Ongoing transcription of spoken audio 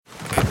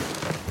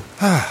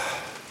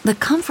The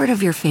comfort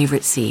of your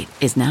favorite seat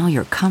is now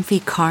your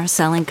comfy car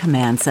selling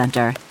command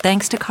center,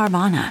 thanks to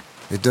Carvana.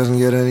 It doesn't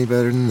get any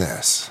better than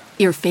this.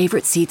 Your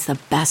favorite seat's the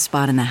best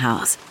spot in the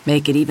house.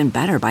 Make it even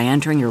better by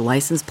entering your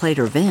license plate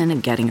or VIN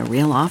and getting a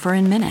real offer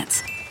in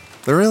minutes.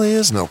 There really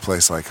is no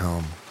place like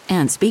home.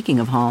 And speaking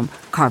of home,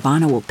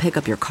 Carvana will pick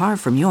up your car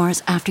from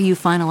yours after you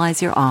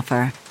finalize your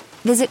offer.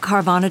 Visit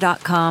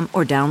Carvana.com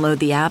or download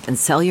the app and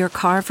sell your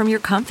car from your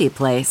comfy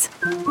place.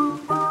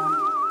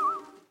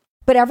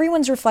 But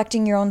everyone's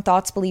reflecting your own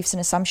thoughts, beliefs,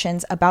 and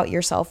assumptions about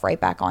yourself right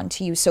back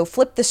onto you. So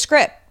flip the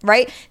script,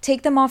 right?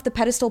 Take them off the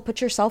pedestal, put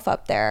yourself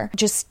up there.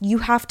 Just, you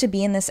have to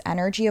be in this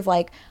energy of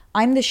like,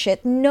 I'm the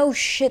shit. No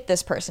shit,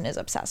 this person is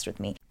obsessed with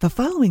me. The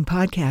following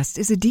podcast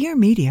is a Dear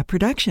Media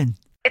production.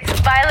 It's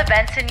Violet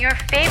Benson, your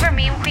favorite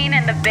meme queen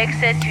and the big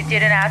sis you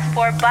didn't ask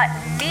for but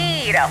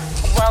need.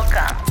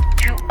 Welcome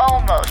to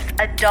Almost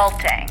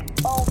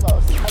Adulting.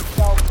 Almost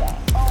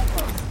Adulting.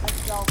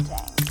 Almost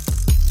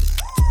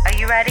Adulting. Are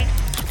you ready?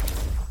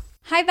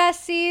 Hi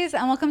besties,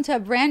 and welcome to a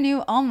brand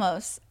new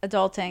Almost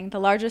Adulting, the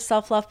largest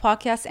self-love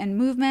podcast and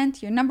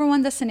movement, your number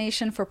one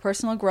destination for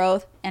personal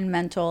growth and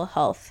mental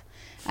health.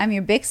 I'm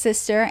your big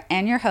sister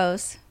and your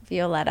host,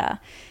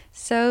 Violetta.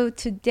 So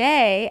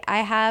today I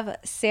have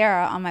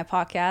Sarah on my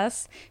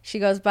podcast. She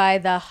goes by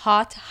the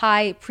Hot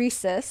High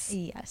Priestess.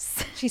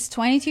 Yes. She's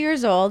 22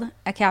 years old,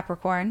 a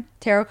Capricorn,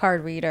 tarot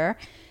card reader,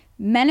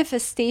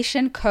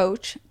 manifestation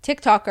coach,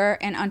 TikToker,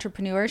 and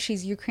entrepreneur.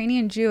 She's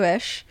Ukrainian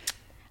Jewish,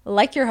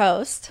 like your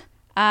host.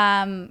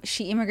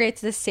 She immigrated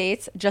to the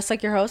States, just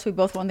like your host. We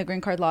both won the green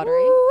card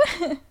lottery.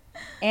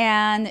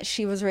 And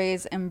she was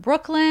raised in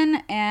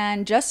Brooklyn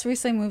and just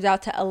recently moved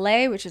out to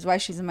LA, which is why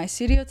she's in my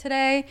studio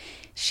today.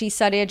 She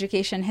studied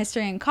education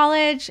history in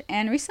college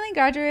and recently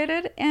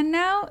graduated, and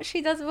now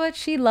she does what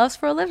she loves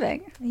for a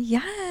living.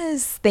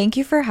 Yes. Thank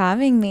you for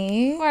having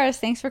me. Of course.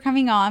 Thanks for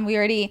coming on. We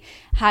already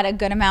had a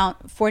good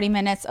amount, 40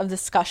 minutes of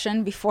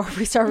discussion before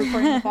we started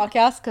recording the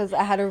podcast because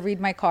I had to read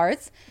my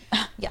cards.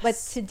 Yes. But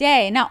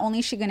today, not only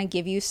is she going to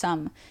give you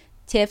some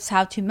tips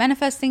how to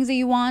manifest things that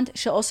you want,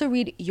 she'll also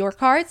read your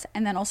cards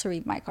and then also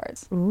read my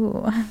cards.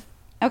 Ooh.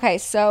 Okay,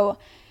 so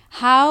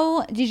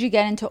how did you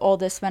get into all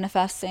this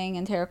manifesting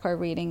and tarot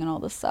card reading and all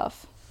this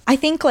stuff? I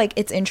think like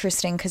it's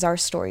interesting because our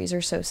stories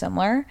are so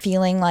similar.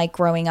 Feeling like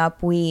growing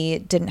up we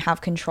didn't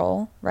have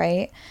control,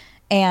 right?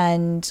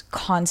 And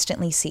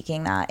constantly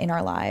seeking that in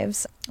our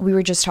lives. We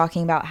were just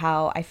talking about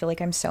how I feel like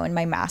I'm so in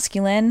my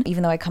masculine,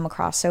 even though I come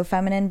across so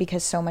feminine,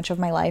 because so much of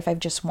my life I've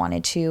just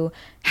wanted to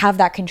have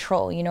that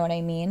control, you know what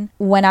I mean?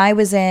 When I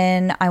was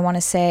in, I want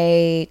to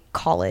say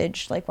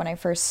college, like when I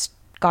first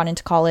got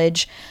into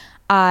college,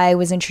 I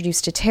was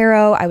introduced to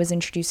tarot, I was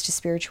introduced to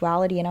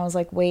spirituality, and I was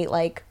like, wait,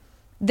 like,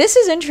 this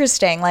is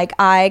interesting. Like,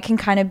 I can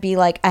kind of be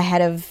like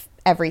ahead of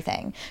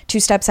everything, 2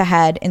 steps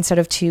ahead instead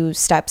of 2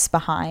 steps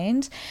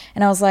behind.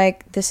 And I was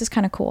like, this is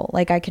kind of cool.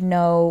 Like I can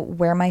know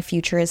where my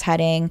future is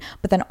heading,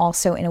 but then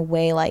also in a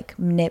way like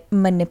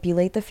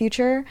manipulate the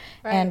future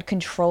and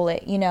control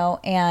it, you know?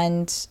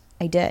 And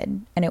I did,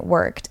 and it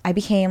worked. I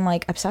became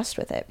like obsessed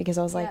with it because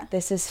I was like,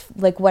 this is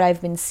like what I've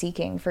been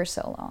seeking for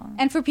so long.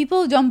 And for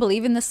people who don't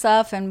believe in this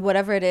stuff and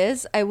whatever it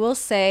is, I will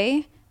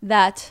say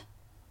that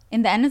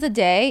in the end of the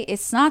day,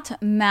 it's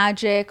not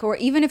magic, or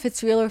even if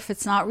it's real or if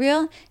it's not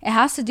real, it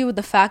has to do with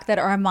the fact that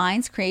our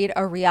minds create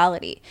a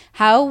reality.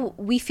 How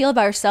we feel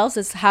about ourselves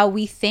is how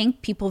we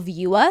think people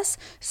view us.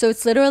 So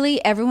it's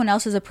literally everyone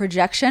else is a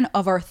projection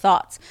of our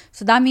thoughts.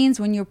 So that means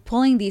when you're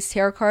pulling these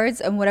tarot cards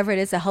and whatever it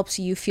is that helps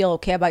you feel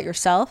okay about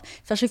yourself,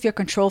 especially if you're a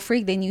control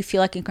freak, then you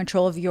feel like in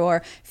control of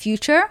your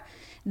future,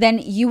 then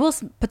you will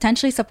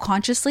potentially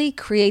subconsciously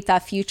create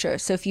that future.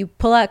 So if you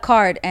pull out a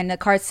card and the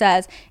card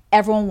says,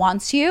 everyone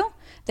wants you,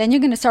 then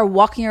you're going to start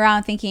walking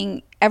around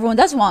thinking everyone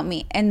does want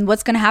me. And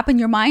what's going to happen in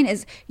your mind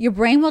is your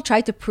brain will try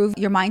to prove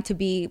your mind to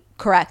be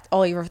correct,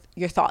 all your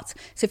thoughts.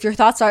 So if your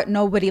thoughts are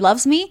nobody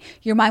loves me,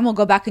 your mind will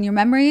go back in your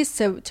memories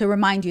to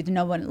remind you that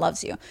no one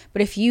loves you.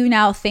 But if you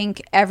now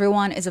think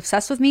everyone is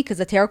obsessed with me because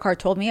the tarot card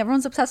told me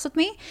everyone's obsessed with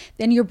me,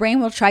 then your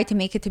brain will try to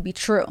make it to be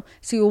true.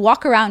 So you'll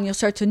walk around and you'll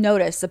start to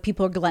notice the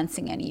people are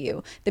glancing at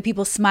you, the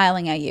people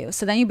smiling at you.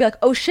 So then you'll be like,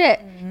 oh shit,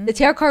 the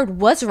tarot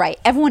card was right.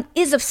 Everyone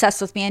is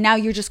obsessed with me, and now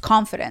you're just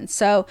confident.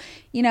 So,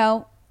 you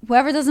know,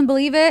 whoever doesn't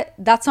believe it,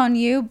 that's on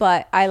you,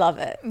 but I love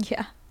it.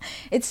 Yeah,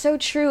 it's so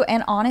true.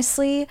 And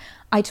honestly,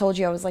 I told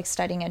you I was like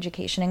studying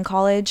education in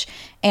college,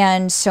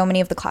 and so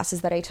many of the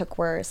classes that I took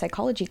were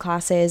psychology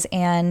classes,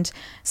 and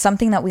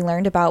something that we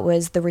learned about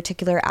was the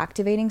reticular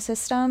activating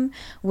system,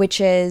 which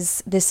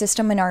is the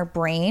system in our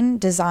brain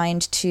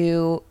designed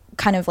to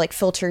kind of like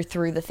filter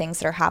through the things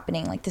that are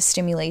happening, like the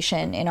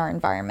stimulation in our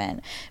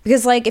environment.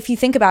 Because like if you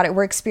think about it,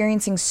 we're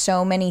experiencing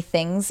so many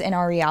things in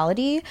our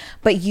reality,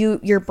 but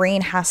your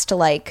brain has to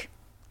like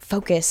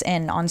focus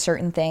in on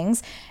certain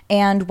things.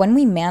 And when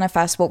we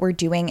manifest, what we're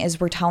doing is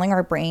we're telling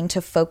our brain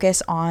to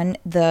focus on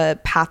the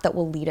path that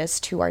will lead us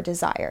to our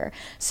desire.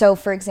 So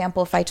for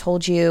example, if I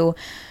told you,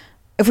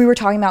 if we were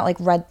talking about like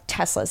red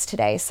Teslas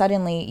today,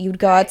 suddenly you'd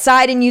go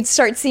outside and you'd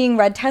start seeing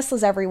red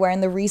Teslas everywhere.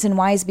 And the reason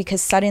why is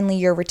because suddenly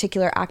your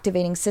reticular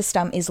activating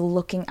system is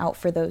looking out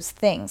for those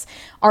things.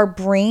 Our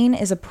brain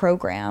is a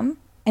program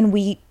and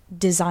we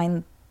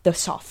design the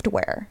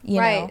software, you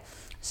know?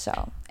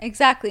 So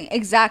Exactly.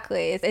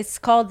 It's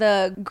called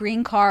the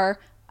green car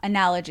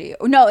analogy.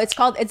 No,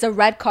 it's a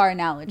red car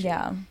analogy.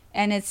 Yeah.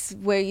 And it's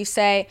where you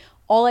say,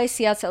 all I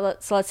see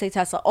outside, so let's say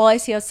Tesla, all I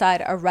see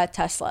outside are red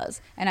Teslas.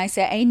 And I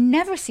say, I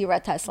never see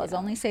red Teslas,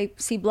 only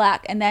see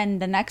black. And then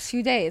the next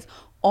few days,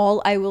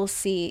 all I will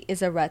see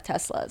is a red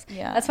Teslas.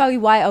 Yeah. That's probably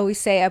why I always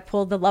say I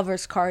pull the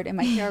lover's card in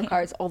my tarot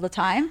cards all the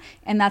time.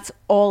 And that's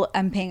all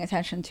I'm paying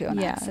attention to on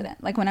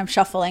accident. Like when I'm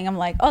shuffling, I'm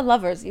like, oh,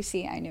 lovers, you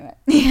see, I knew it.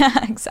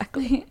 yeah,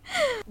 exactly.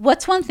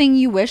 What's one thing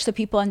you wish that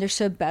people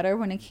understood better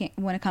when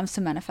it comes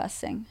to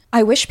manifesting?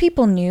 I wish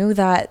people knew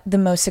that the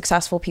most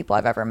successful people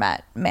I've ever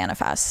met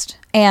manifest.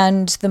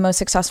 And the most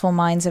successful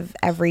minds of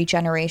every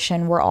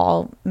generation were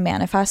all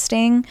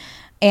manifesting.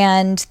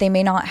 And they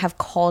may not have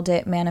called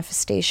it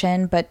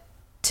manifestation, but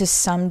to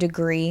some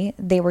degree,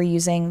 they were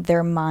using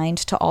their mind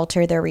to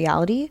alter their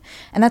reality.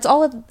 And that's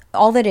all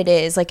that it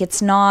is. Like,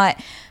 it's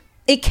not,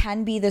 it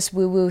can be this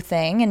woo-woo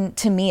thing. And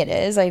to me it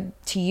is,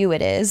 to you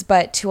it is.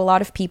 But to a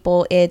lot of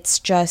people, it's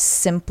just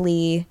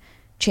simply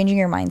changing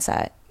your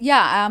mindset.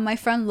 Yeah, my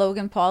friend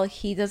Logan Paul,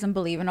 he doesn't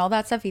believe in all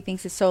that stuff. He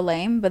thinks it's so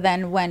lame. But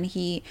then when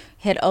he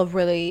hit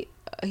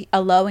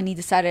a low and he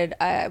decided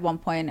at one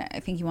point,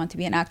 I think he wanted to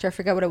be an actor, I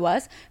forget what it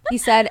was, he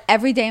said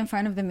every day in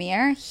front of the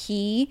mirror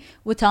he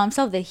would tell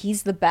himself that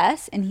he's the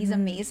best and he's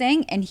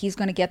amazing and he's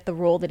going to get the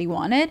role that he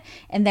wanted,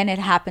 and then it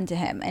happened to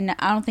him. And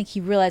I don't think he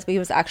realized, but he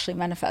was actually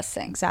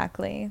manifesting.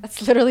 Exactly.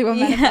 That's literally what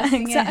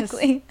manifesting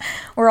is.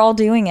 We're all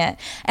doing it.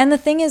 And the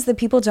thing is that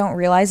people don't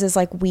realize is,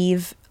 like,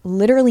 we've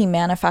literally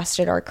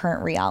manifested our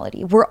current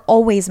reality. We're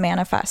always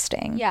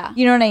manifesting. Yeah.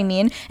 You know what I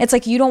mean? It's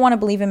like, you don't want to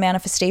believe in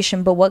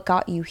manifestation, but what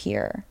got you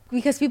here?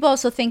 Because people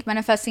also think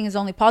manifesting is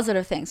only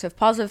positive things. So if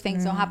positive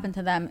things don't happen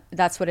to them,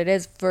 that's what it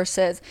is.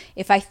 Versus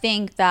if I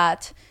think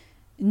that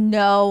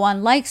no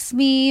one likes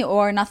me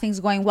or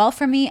nothing's going well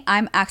for me,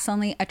 I'm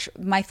accidentally,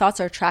 my thoughts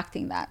are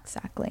attracting that.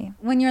 Exactly.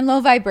 When you're in low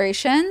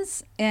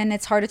vibrations and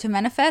it's harder to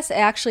manifest,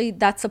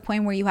 that's the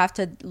point where you have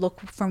to look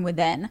from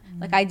within.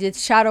 Like I did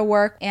shadow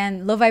work,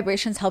 and low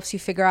vibrations helps you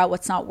figure out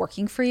what's not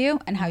working for you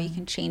and how you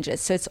can change it.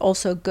 So it's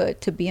also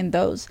good to be in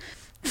those.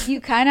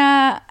 You kind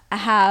of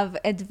have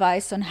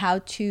advice on how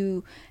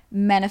to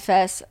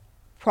manifest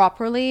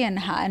properly,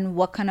 and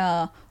what kind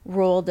of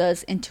role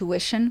does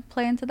intuition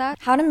play into that?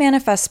 How to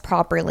manifest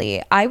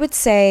properly? I would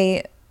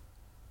say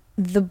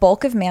the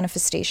bulk of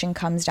manifestation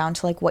comes down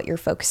to like what you're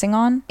focusing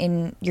on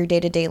in your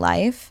day-to-day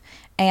life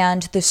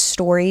and the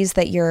stories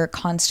that you're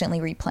constantly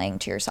replaying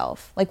to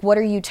yourself. Like, what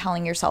are you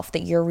telling yourself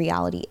that your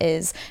reality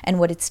is and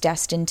what it's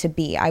destined to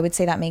be? I would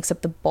say that makes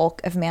up the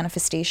bulk of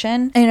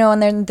manifestation. You know,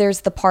 and then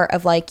there's the part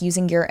of like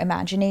using your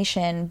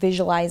imagination,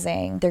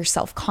 visualizing. There's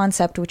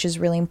self-concept, which is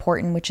really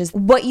important, which is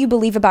what you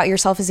believe about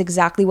yourself is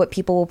exactly what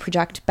people will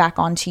project back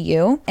onto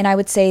you. And I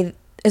would say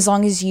as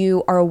long as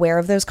you are aware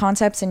of those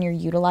concepts and you're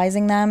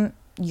utilizing them,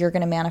 you're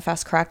going to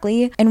manifest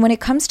correctly. And when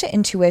it comes to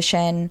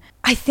intuition,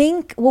 I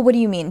think, well, what do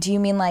you mean? Do you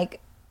mean like,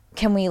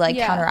 can we like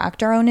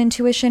counteract our own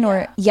intuition?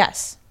 Or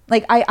yes.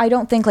 Like, I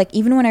don't think, like,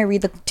 even when I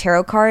read the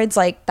tarot cards,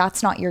 like,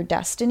 that's not your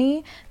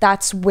destiny.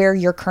 That's where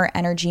your current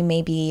energy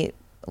may be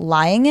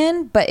lying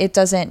in, but it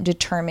doesn't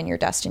determine your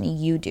destiny.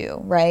 You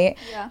do, right?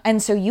 Yeah.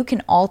 And so you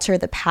can alter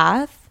the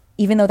path,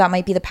 even though that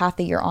might be the path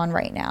that you're on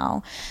right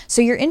now.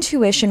 So your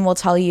intuition will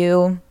tell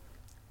you,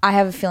 I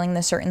have a feeling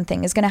this certain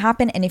thing is going to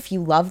happen. And if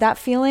you love that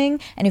feeling,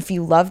 and if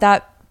you love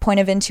that point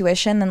of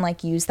intuition, then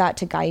like use that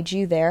to guide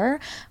you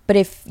there. But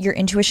if your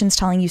intuition's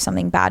telling you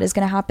something bad is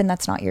going to happen,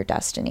 that's not your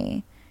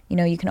destiny. You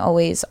know, you can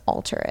always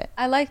alter it.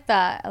 I like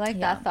that. I like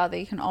that thought that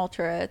you can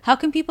alter it. How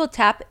can people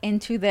tap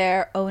into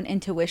their own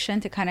intuition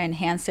to kind of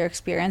enhance their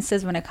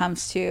experiences when it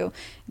comes to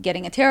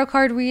getting a tarot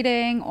card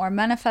reading or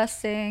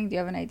manifesting? Do you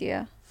have an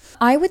idea?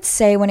 I would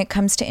say when it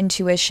comes to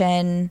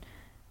intuition,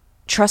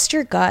 trust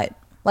your gut.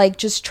 Like,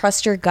 just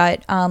trust your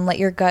gut. Let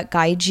your gut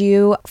guide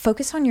you.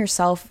 Focus on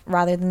yourself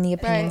rather than the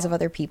opinions of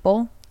other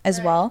people as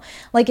well.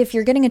 Like, if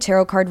you're getting a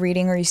tarot card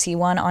reading or you see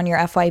one on your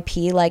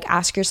FYP, like,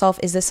 ask yourself,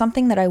 is this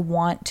something that I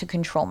want to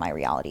control my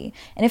reality?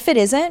 And if it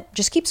isn't,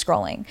 just keep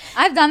scrolling.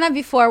 I've done that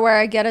before where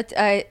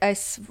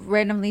I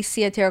randomly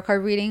see a tarot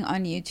card reading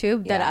on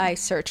YouTube that I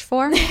search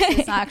for.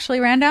 It's not actually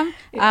random.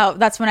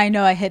 That's when I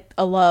know I hit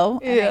a low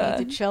and I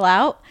need to chill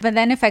out. But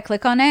then if I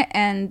click on it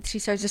and she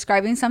starts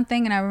describing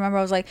something, and I remember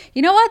I was like,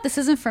 you know what? This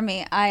isn't for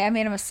me. I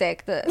made a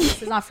mistake.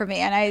 This is not for me.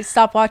 And I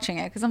stopped watching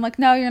it because I'm like,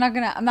 no,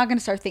 I'm not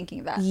gonna start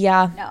thinking that.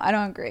 Yeah. No, I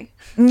don't agree.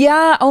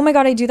 Yeah. Oh my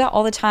God, I do that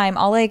all the time.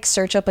 I'll like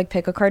search up like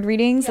pick a card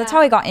readings. That's how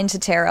I got into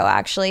tarot,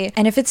 actually.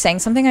 And if it's saying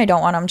something I don't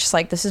want, I'm just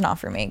like, this is not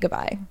for me.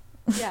 Goodbye.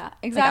 Yeah,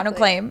 exactly. Like, I don't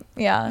claim.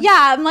 Yeah.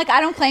 Yeah, I'm like,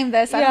 I don't claim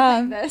this. I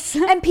don't claim this.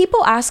 And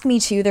people ask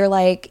me too, they're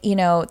like, you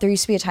know, there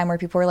used to be a time where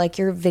people were like,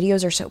 your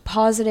videos are so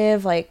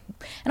positive. Like,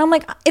 and I'm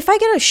like, if I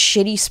get a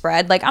shitty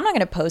spread, like, I'm not going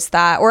to post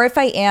that. Or if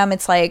I am,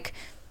 it's like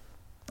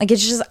Like,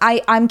 it's just,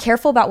 I'm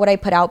careful about what I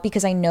put out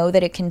because I know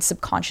that it can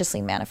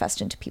subconsciously manifest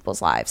into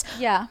people's lives.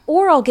 Yeah.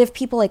 Or I'll give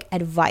people like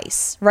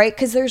advice, right?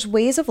 Because there's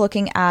ways of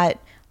looking at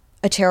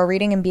a tarot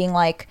reading and being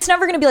like, it's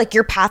never going to be like,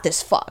 your path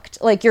is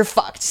fucked. Like, you're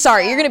fucked.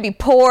 Sorry, you're going to be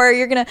poor.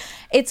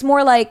 It's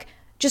more like,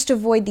 just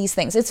avoid these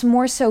things. It's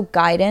more so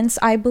guidance,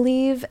 I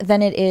believe,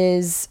 than it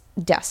is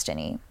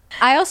destiny.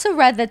 I also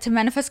read that to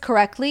manifest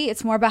correctly,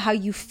 it's more about how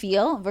you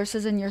feel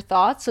versus in your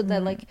thoughts. So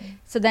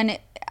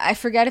that I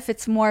forget if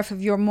it's more if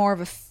you're more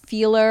of a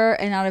feeler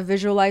and not a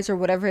visualizer or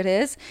whatever it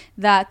is,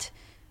 that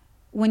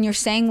when you're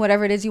saying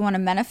whatever it is you want to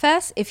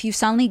manifest, if you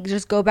suddenly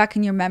just go back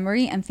in your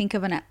memory and think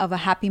of a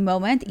happy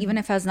moment, even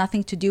if it has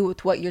nothing to do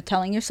with what you're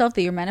telling yourself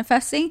that you're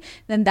manifesting,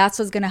 then that's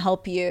what's going to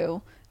help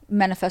you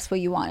manifest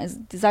what you want.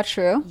 Is that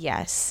true?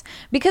 Yes.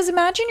 Because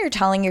imagine you're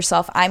telling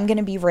yourself, I'm going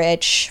to be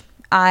rich.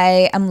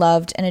 I am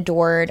loved and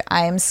adored.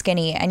 I am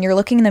skinny. And you're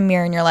looking in the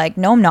mirror and you're like,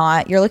 no, I'm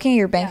not. You're looking at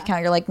your bank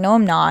account. You're like, no,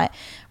 I'm not.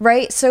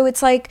 Right? So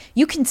it's like,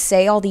 you can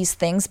say all these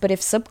things, but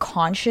if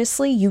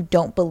subconsciously you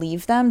don't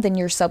believe them, then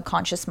your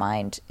subconscious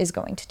mind is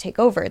going to take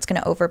over. It's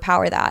going to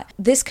overpower that.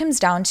 This comes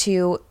down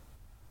to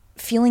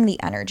feeling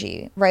the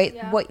energy, right?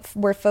 Yeah.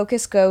 Where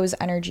focus goes,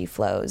 energy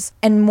flows.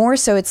 And more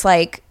so, it's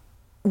like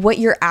what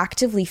you're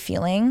actively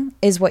feeling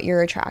is what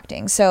you're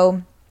attracting.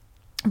 So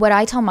what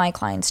I tell my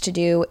clients to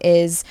do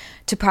is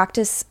to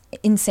practice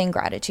insane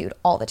gratitude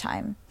all the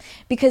time,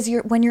 because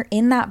when you're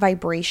in that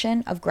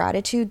vibration of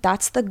gratitude,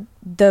 that's the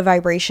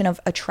vibration of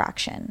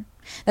attraction.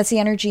 That's the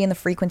energy and the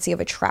frequency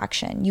of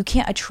attraction. You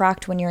can't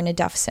attract when you're in a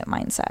deficit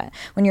mindset,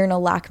 when you're in a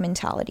lack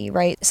mentality,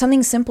 right?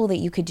 Something simple that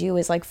you could do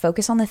is like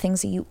focus on the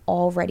things that you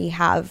already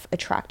have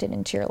attracted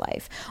into your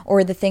life,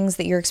 or the things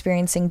that you're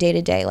experiencing day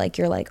to day. Like,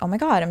 you're like, oh my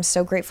God, I'm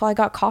so grateful I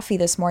got coffee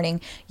this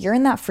morning. You're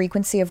in that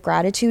frequency of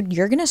gratitude.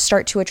 You're going to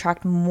start to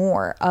attract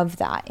more of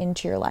that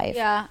into your life.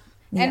 Yeah.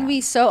 And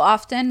we so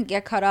often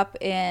get caught up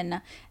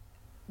in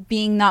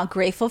being not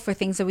grateful for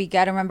things that we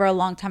get. I remember a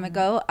long time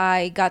ago,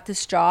 I got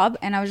this job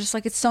and I was just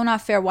like, it's so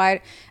not fair. Why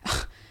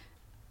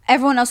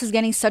everyone else is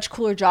getting such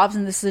cooler jobs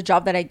and this is a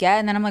job that I get?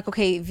 And then I'm like,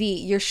 okay, V,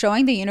 you're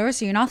showing the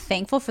universe you're not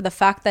thankful for the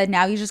fact that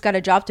now you just got a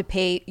job to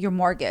pay your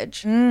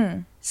mortgage.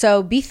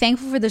 So be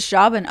thankful for this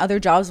job and other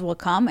jobs will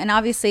come. And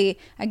obviously,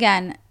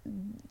 again,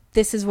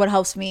 this is what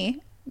helps me,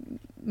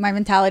 my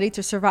mentality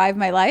to survive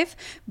my life.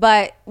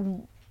 But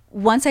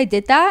once I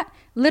did that,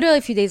 literally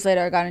a few days later,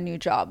 I got a new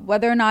job.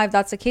 Whether or not if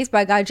that's the case, but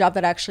I got a job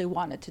that I actually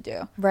wanted to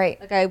do. Right.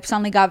 Like, I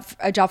suddenly got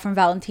a job from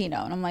Valentino,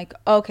 and I'm like,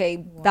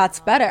 okay, that's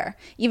better.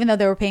 Even though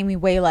they were paying me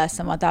way less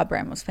than what that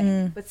brand was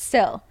paying. But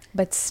still,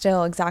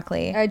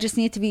 exactly. I just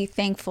need to be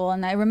thankful.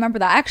 And I remember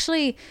that.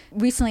 Actually,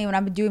 recently when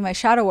I've been doing my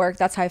shadow work,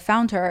 that's how I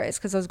found her, is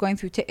because I was going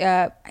through,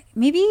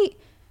 maybe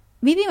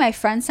my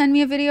friend sent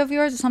me a video of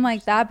yours or something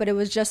like that, but it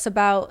was just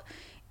about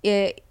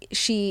it.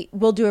 She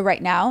will do it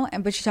right now.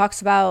 But she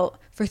talks about,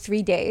 for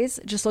 3 days,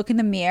 just look in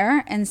the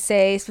mirror and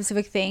say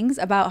specific things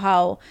about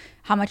how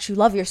much you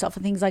love yourself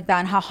and things like that,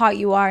 and how hot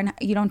you are, and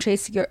you don't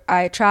chase your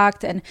I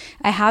attract. And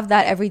I have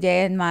that every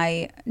day in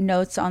my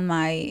notes on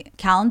my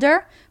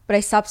calendar, but I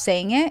stopped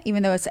saying it,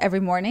 even though it's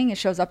every morning it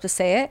shows up to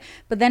say it.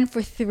 But then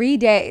for 3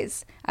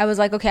 days I was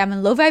like, okay, I'm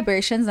in low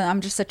vibrations and I'm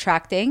just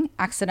attracting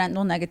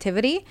accidental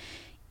negativity,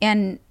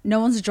 and no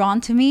one's drawn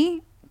to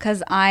me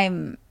because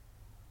I'm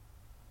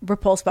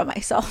repulsed by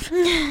myself.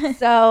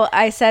 So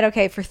I said,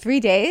 okay, for 3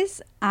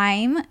 days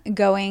I'm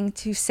going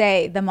to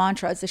say the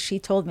mantras that she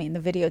told me in the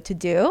video to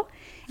do.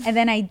 And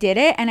then I did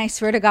it, and I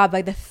swear to God,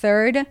 by the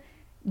third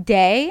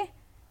day,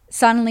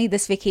 suddenly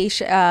this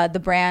vacation, the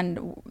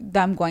brand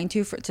that I'm going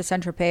to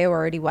Saint Tropez, or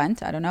already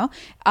went, I don't know,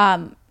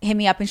 hit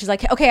me up, and she's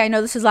like, okay, I know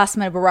this is last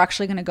minute, but we're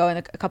actually going to go in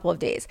a couple of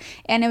days.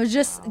 And it was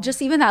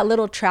just even that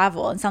little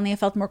travel, and suddenly I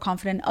felt more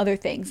confident in other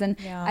things. And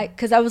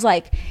because I was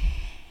like,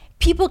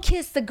 people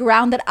kiss the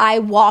ground that I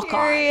walk on.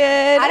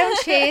 I don't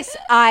chase,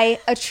 I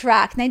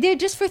attract. And I did it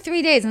just for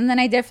 3 days. And then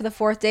I did it for the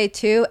 4th day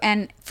too.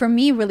 And for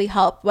me, really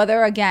helped.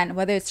 Whether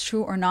it's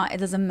true or not, it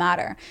doesn't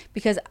matter.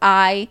 Because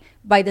by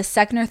the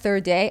 2nd or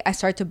 3rd day, I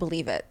started to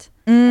believe it.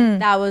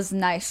 That was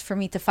nice for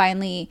me to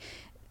finally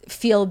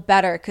feel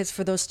better. Because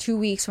for those 2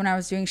 weeks when I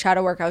was doing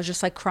shadow work, I was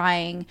just like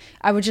crying.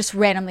 I would just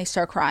randomly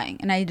start crying.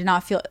 And I did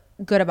not feel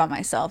good about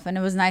myself. And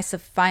it was nice to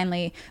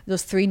finally,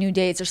 those 3 new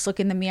days, just look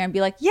in the mirror and be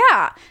like,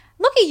 yeah,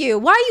 look at you.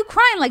 Why are you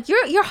crying? Like,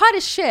 you're hot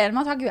as shit. I'm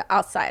not talking about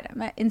outside.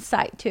 I'm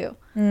inside too.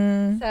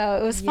 So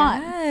it was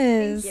fun.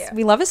 Yes.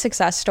 We love a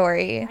success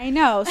story. I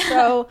know.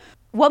 So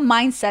what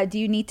mindset do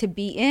you need to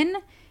be in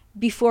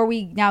before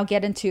we now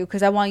get into,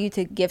 because I want you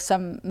to give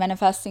some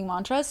manifesting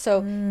mantras.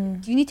 So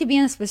do you need to be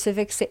in a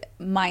specific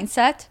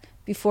mindset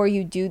before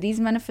you do these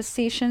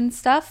manifestation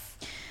stuff?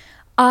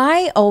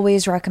 I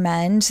always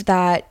recommend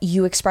that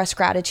you express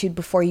gratitude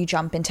before you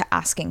jump into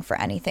asking for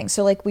anything.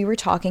 So like we were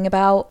talking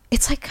about,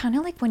 it's like kind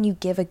of like when you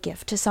give a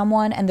gift to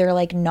someone and they're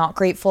like not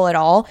grateful at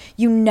all,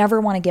 you never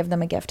want to give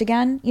them a gift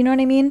again. You know what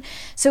I mean?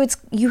 So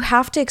you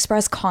have to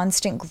express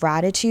constant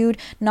gratitude,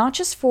 not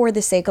just for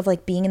the sake of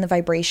like being in the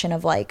vibration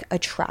of like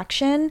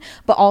attraction,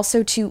 but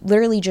also to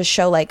literally just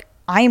show like,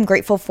 I am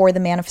grateful for the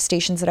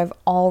manifestations that I've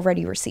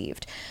already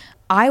received.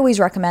 I always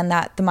recommend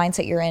that the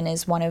mindset you're in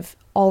is one of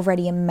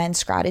already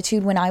immense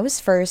gratitude. When I was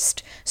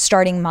first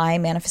starting my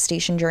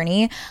manifestation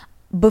journey,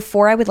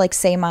 before I would like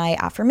say my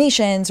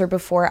affirmations or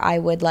before I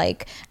would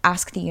like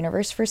ask the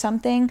universe for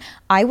something,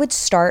 I would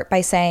start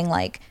by saying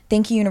like,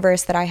 thank you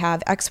universe that I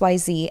have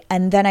XYZ.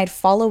 And then I'd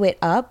follow it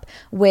up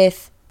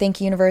with, thank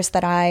you universe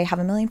that I have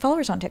 1 million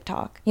followers on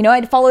TikTok. You know,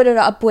 I'd followed it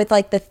up with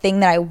like the thing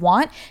that I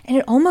want. And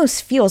it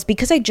almost feels,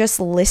 because I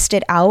just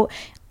listed out,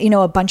 you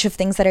know, a bunch of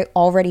things that I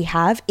already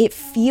have, it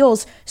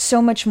feels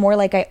so much more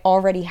like I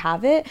already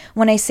have it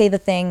when I say the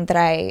thing that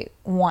I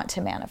want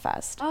to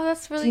manifest. Oh,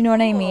 that's really Do you know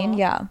cool. what I mean?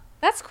 Yeah.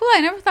 That's cool.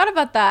 I never thought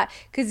about that,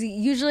 because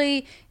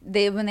usually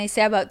when they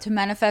say about to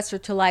manifest or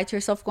to lie to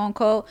yourself, quote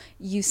unquote,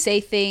 you say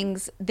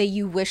things that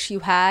you wish you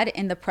had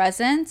in the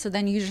present. So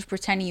then you're just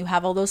pretending you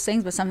have all those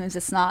things, but sometimes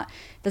it's not,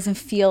 doesn't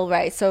feel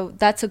right. So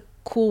that's a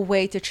cool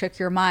way to trick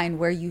your mind,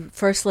 where you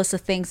first list the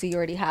things that you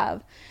already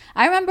have.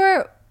 I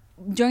remember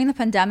during the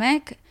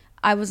pandemic,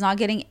 I was not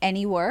getting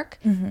any work,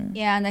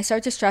 and I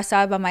started to stress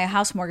out about my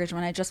house mortgage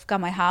when I just got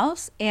my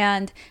house.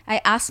 And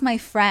I asked my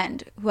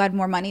friend who had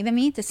more money than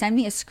me to send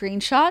me a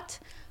screenshot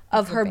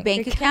of her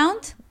bank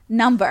account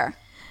number.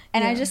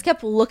 And I just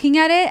kept looking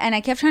at it, and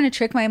I kept trying to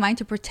trick my mind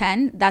to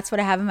pretend that's what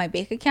I have in my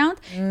bank account.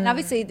 And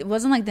obviously it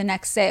wasn't like the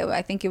next day.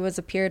 I think it was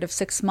a period of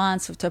 6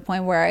 months to a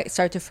point where I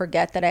started to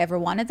forget that I ever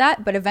wanted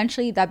that. But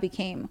eventually that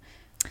became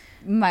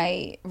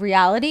my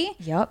reality.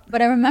 Yep.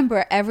 But I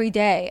remember every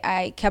day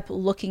I kept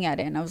looking at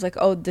it, and I was like,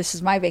 oh, this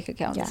is my bank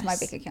account. Yes. This is my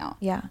bank account.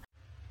 Yeah.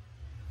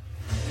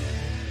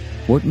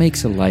 What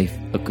makes a life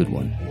a good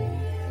one?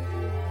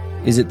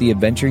 Is it the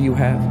adventure you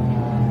have?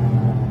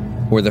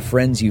 Or the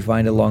friends you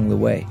find along the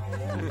way?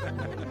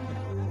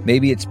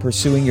 Maybe it's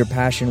pursuing your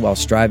passion while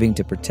striving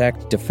to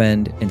protect,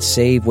 defend, and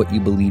save what you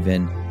believe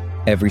in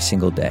every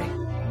single day.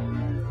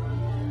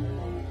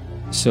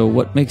 So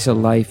what makes a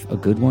life a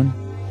good one?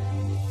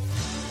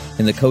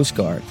 In the Coast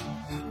Guard,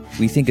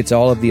 we think it's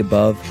all of the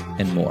above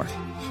and more.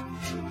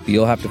 But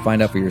you'll have to find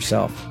out for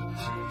yourself.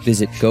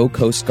 Visit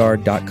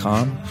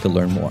gocoastguard.com to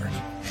learn more.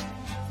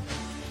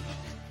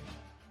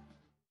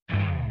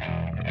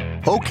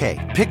 Okay,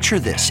 picture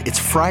this. It's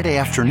Friday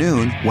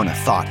afternoon when a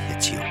thought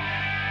hits you.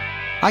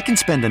 I can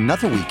spend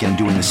another weekend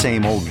doing the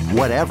same old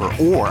whatever,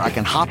 or I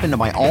can hop into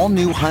my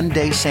all-new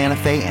Hyundai Santa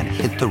Fe and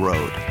hit the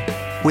road.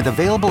 With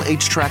available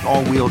H-Track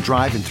all-wheel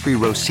drive and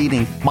 3-row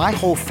seating, my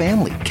whole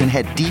family can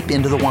head deep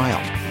into the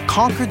wild.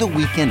 Conquer the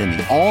weekend in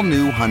the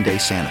all-new Hyundai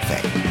Santa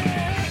Fe.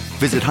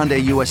 Visit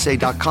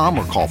HyundaiUSA.com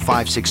or call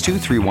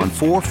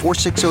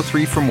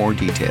 562-314-4603 for more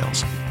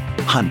details.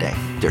 Hyundai,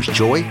 there's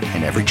joy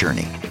in every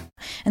journey.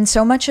 And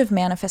so much of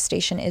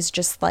manifestation is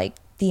just like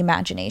the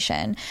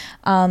imagination.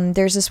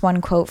 There's this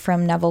one quote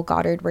from Neville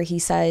Goddard where he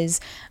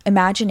says,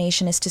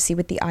 imagination is to see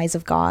with the eyes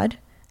of God.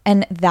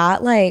 And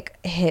that like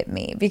hit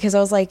me, because I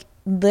was like,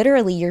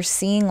 literally you're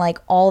seeing like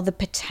all the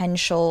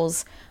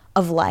potentials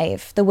of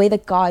life, the way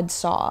that God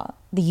saw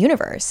the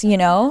universe, you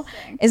know?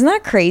 Isn't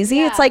that crazy?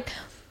 Yeah. It's like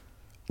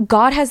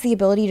God has the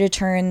ability to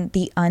turn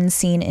the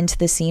unseen into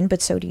the seen,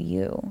 but so do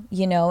you.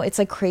 You know, it's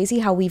like crazy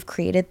how we've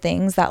created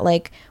things that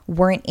like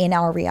weren't in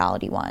our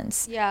reality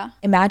once. Yeah.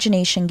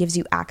 Imagination gives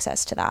you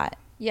access to that.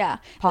 Yeah.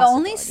 The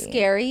only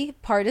scary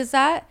part is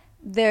that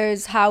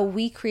there's how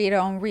we create our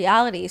own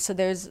reality. So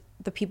there's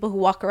the people who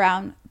walk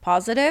around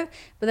positive,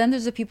 but then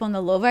there's the people in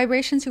the low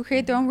vibrations who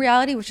create their own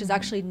reality, which is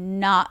actually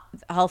not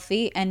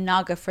healthy and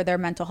not good for their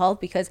mental health.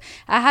 Because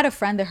I had a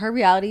friend that her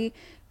reality,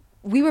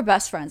 we were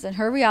best friends, and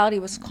her reality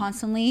was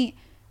constantly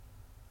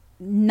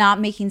not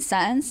making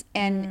sense.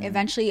 And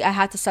eventually I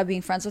had to stop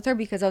being friends with her,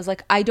 because I was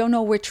like, I don't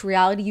know which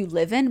reality you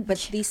live in,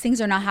 but these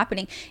things are not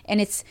happening.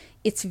 And it's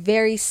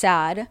very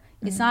sad.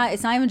 It's not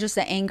even just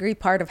the angry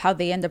part of how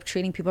they end up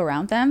treating people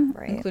around them,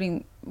 right,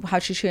 including how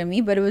she treated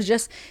me, but it was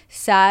just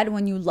sad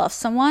when you love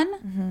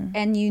someone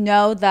and you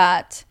know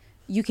that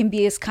you can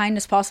be as kind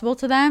as possible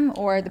to them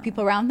or the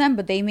people around them,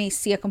 but they may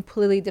see a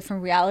completely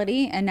different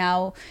reality, and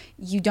now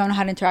you don't know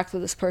how to interact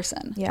with this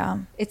person. Yeah.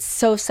 It's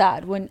so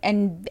sad when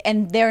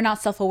and they're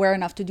not self-aware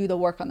enough to do the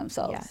work on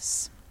themselves.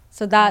 Yes.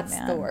 So that's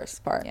the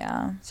worst part.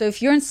 Yeah. So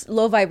if you're in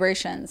low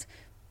vibrations,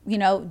 you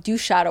know, do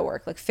shadow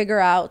work, like figure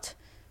out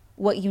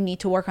what you need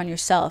to work on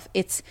yourself.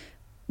 It's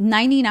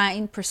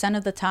 99%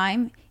 of the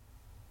time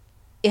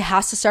it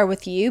has to start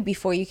with you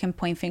before you can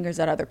point fingers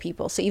at other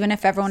people. So even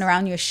if everyone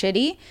around you is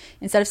shitty,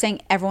 instead of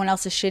saying everyone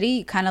else is shitty,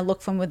 you kind of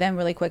look from within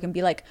really quick and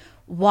be like,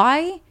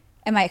 why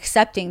am I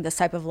accepting this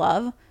type of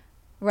love?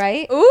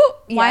 Right? Ooh,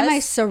 why am I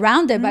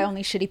surrounded by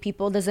only shitty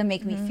people? Does it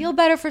make me feel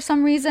better for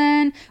some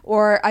reason?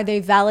 Or are they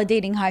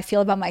validating how I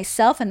feel about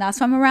myself and that's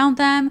why I'm around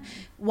them?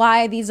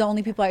 Why are these the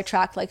only people I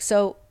attract? Like,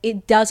 so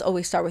it does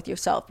always start with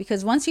yourself,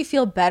 because once you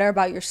feel better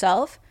about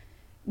yourself,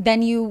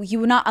 then you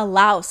would not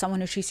allow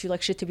someone who treats you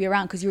like shit to be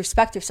around, because you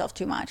respect yourself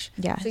too much.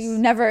 Yes. So you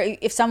never,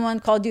 if someone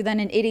called you then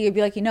an idiot, you'd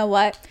be like, you know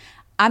what?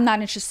 I'm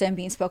not interested in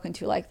being spoken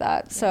to like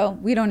that. So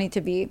we don't need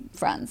to be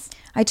friends.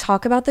 I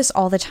talk about this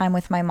all the time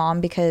with my mom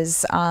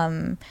because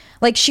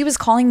like she was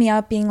calling me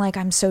up being like,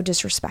 I'm so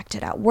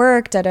disrespected at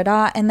work, da da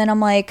da. And then I'm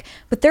like,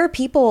 but there are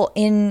people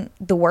in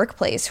the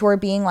workplace who are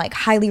being like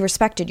highly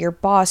respected, your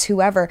boss,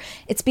 whoever.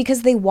 It's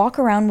because they walk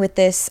around with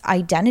this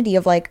identity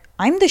of like,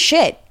 I'm the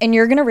shit and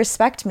you're going to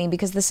respect me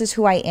because this is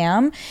who I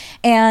am.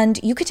 And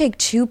you could take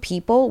two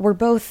people, we're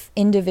both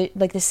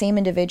like the same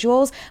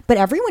individuals, but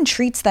everyone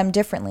treats them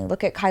differently.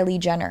 Look at Kylie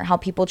Jenner, how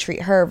people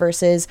treat her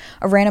versus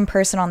a random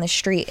person on the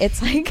street.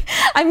 It's like,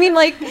 I mean,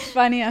 like, it's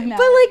funny, I know.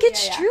 But like,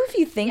 it's true if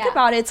you think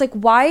about it. It's like,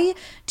 why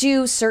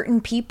do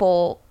certain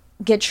people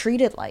get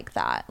treated like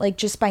that? Like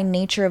just by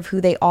nature of who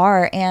they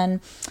are.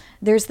 And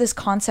there's this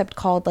concept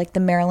called like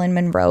the Marilyn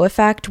Monroe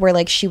effect, where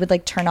like she would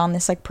like turn on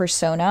this like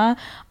persona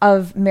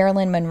of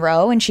Marilyn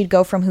Monroe and she'd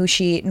go from who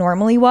she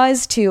normally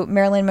was to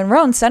Marilyn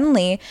Monroe, and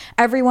suddenly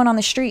everyone on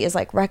the street is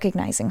like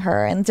recognizing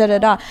her and da da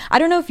da. I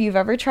don't know if you've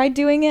ever tried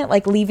doing it,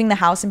 like leaving the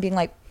house and being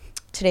like,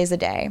 today's the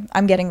day,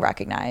 I'm getting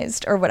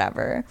recognized or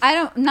whatever.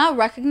 Not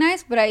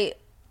recognized, but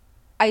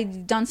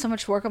I've done so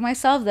much work on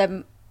myself that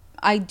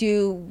I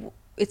do.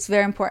 It's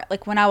very important.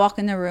 Like when I walk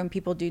in the room,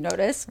 people do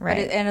notice,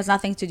 right? And it has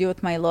nothing to do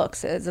with my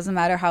looks. It doesn't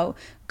matter how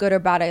good or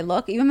bad I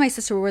look. Even my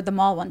sister, we were at the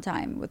mall one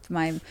time with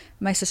my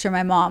sister and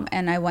my mom,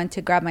 and I went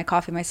to grab my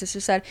coffee. My sister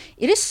said,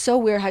 it is so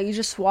weird how you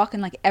just walk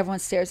and like everyone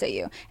stares at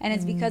you. And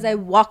it's because I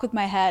walk with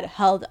my head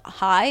held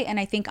high and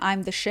I think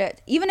I'm the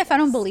shit. Even if I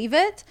don't believe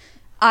it,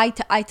 I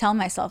tell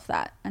myself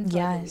that.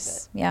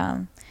 Yes.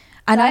 Yeah.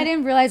 And I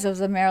didn't realize it was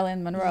a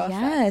Marilyn Monroe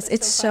effect. Yes,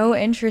 it's so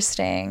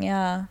interesting.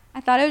 Yeah. I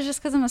thought it was just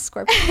because I'm a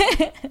Scorpio.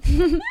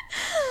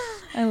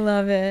 I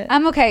love it.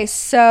 Okay,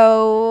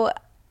 so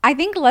I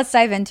think let's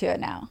dive into it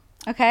now.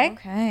 Okay?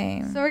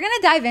 Okay. So we're going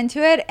to dive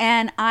into it,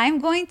 and we're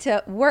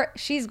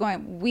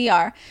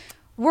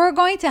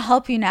going to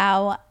help you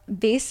now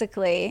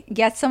basically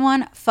get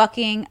someone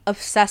fucking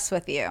obsessed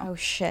with you. Oh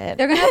shit.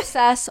 They're gonna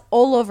obsess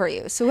all over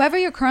you. So whoever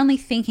you're currently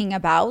thinking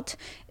about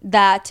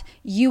that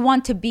you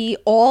want to be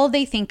all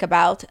they think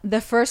about,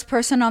 the first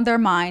person on their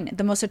mind,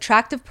 the most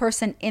attractive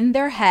person in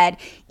their head,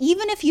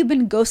 even if you've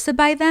been ghosted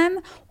by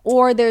them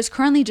or there's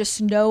currently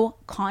just no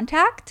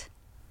contact,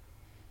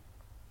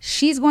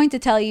 she's going to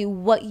tell you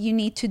what you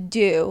need to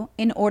do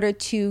in order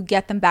to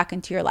get them back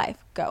into your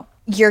life. Go.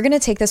 You're going to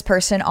take this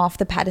person off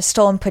the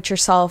pedestal and put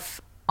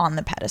yourself on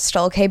the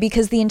pedestal, okay?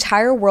 Because the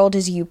entire world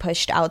is you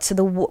pushed out. So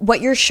what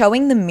you're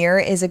showing the mirror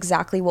is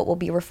exactly what will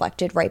be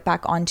reflected right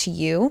back onto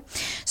you.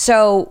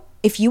 So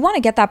if you want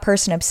to get that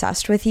person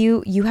obsessed with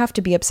you, you have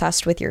to be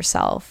obsessed with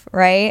yourself,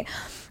 right?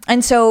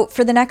 And so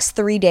for the next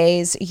 3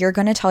 days, you're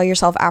going to tell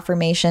yourself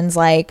affirmations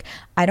like,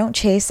 I don't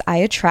chase, I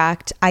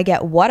attract. I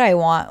get what I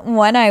want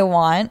when I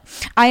want.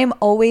 I am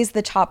always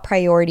the top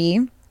priority,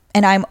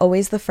 and I'm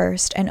always the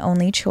first and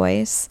only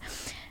choice.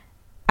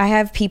 I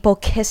have people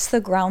kiss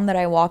the ground that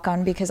I walk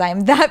on because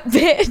I'm that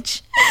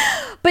bitch.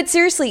 But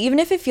seriously, even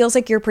if it feels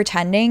like you're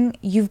pretending,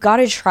 you've got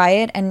to try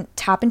it and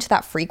tap into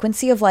that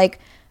frequency of like,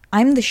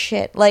 I'm the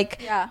shit.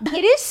 Like, yeah.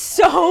 It is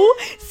so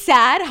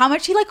sad how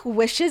much he like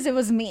wishes it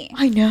was me.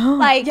 I know.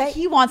 Like,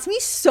 he wants me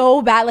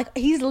so bad. Like,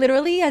 he's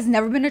literally has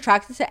never been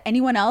attracted to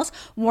anyone else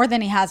more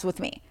than he has with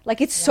me. Like,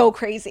 it's so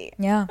crazy.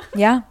 Yeah.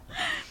 Yeah.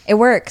 It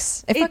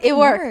works. It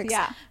works.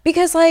 Yeah.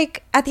 Because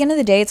like at the end of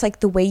the day, it's like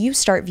the way you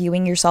start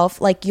viewing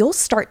yourself, like you'll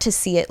start to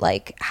see it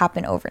like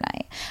happen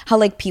overnight. How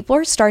like people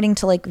are starting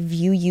to like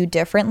view you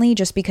differently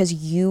just because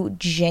you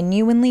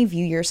genuinely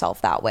view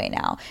yourself that way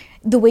now.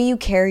 The way you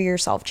carry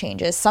yourself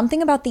changes.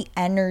 Something about the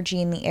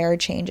energy in the air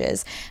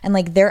changes, and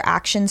like their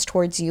actions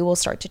towards you will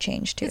start to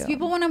change too. Because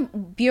people want to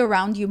be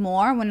around you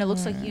more when it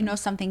looks like you know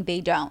something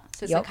they don't.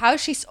 So it's like,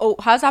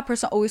 how's that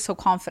person always so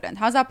confident?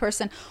 How's that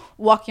person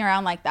walking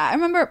around like that? I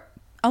remember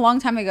a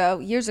long time ago,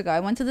 years ago, I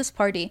went to this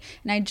party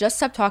and I just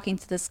stopped talking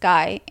to this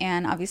guy,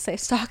 and obviously I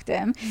stalked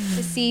him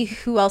to see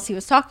who else he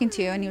was talking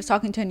to, and he was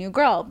talking to a new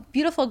girl,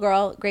 beautiful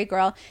girl, great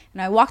girl.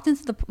 And I walked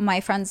into my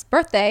friend's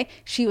birthday,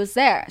 she was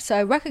there, so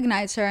I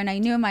recognized her and I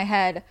knew in my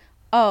head,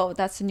 oh,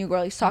 that's the new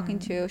girl he's talking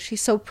to.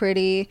 She's so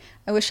pretty.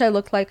 I wish I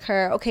looked like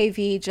her. Okay,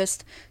 V,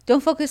 just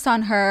don't focus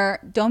on her.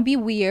 Don't be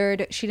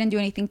weird. She didn't do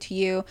anything to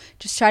you.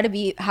 Just try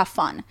to have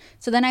fun.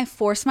 So then I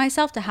forced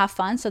myself to have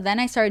fun. So then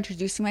I started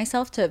introducing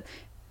myself to,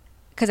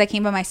 because I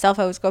came by myself,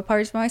 I always go to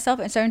parties by myself,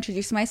 and started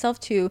introducing myself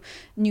to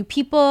new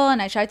people,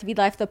 and I tried to be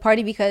the life of the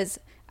party because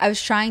I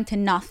was trying to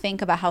not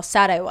think about how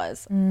sad I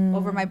was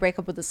over my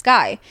breakup with this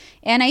guy.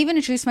 And I even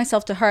introduced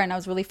myself to her, and I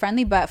was really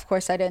friendly, but of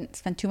course I didn't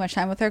spend too much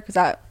time with her because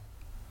that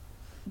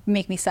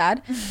make me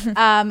sad.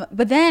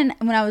 But then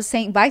when I was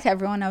saying bye to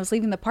everyone, I was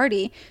leaving the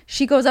party,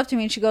 she goes up to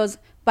me and she goes,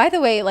 by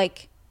the way,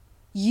 like,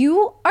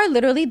 you are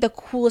literally the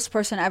coolest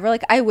person ever.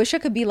 Like, I wish I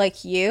could be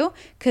like you,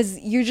 because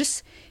you're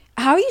just...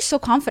 How are you so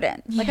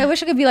confident? Like, I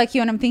wish I could be like you.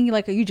 And I'm thinking,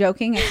 like, are you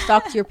joking? I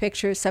stalked your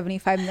pictures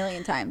 75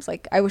 million times.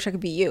 Like, I wish I could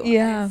be you.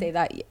 Yeah. I didn't say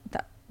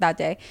that that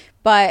day.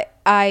 But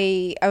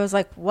I was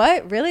like,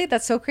 what? Really?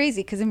 That's so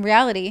crazy. Because in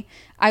reality,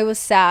 I was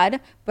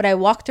sad, but I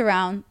walked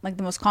around like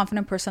the most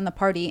confident person in the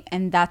party.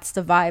 And that's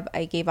the vibe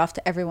I gave off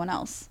to everyone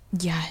else.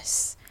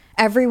 Yes.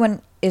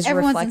 Everyone's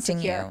reflecting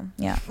insecure.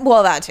 you. Yeah.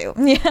 Well, that too.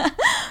 Yeah.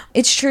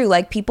 It's true.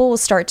 Like, people will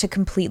start to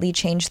completely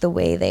change the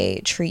way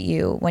they treat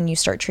you when you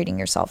start treating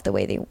yourself the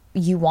way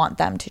you want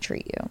them to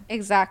treat you.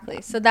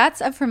 Exactly. So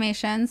that's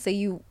affirmations that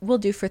you will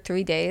do for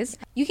 3 days.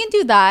 You can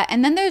do that.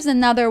 And then there's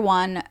another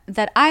one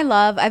that I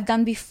love. I've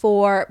done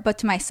before, but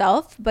to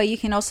myself. But you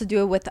can also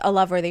do it with a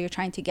lover that you're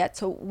trying to get.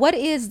 So what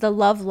is the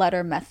love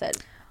letter method?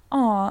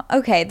 Oh,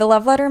 okay. The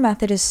love letter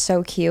method is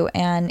so cute,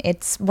 and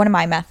it's one of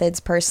my methods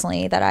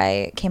personally that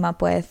I came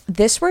up with.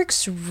 This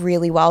works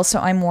really well, so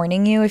I'm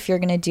warning you, if you're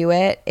going to do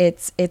it,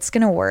 it's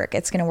going to work.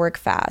 It's going to work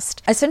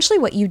fast. Essentially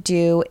what you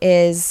do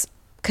is,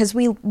 because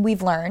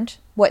we've learned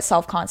what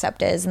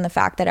self-concept is and the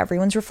fact that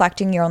everyone's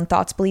reflecting your own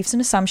thoughts, beliefs,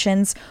 and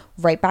assumptions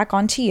right back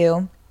onto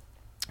you.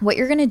 What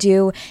you're going to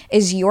do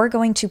is you're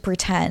going to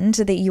pretend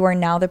that you are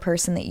now the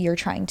person that you're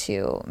trying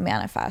to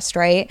manifest,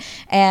 right?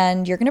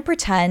 And you're going to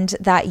pretend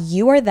that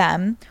you are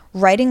them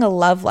writing a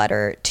love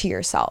letter to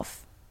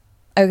yourself,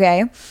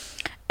 okay?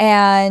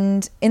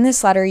 And in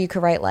this letter, you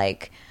could write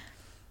like,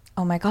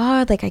 oh my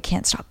God, like, I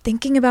can't stop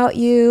thinking about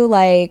you.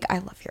 Like, I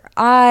love your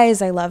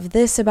eyes. I love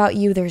this about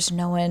you. There's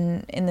no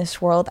one in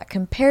this world that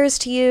compares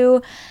to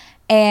you.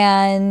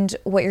 And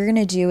what you're going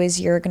to do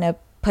is you're going to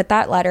put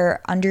that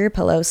letter under your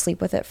pillow, sleep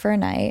with it for a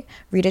night,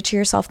 read it to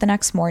yourself the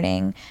next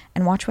morning,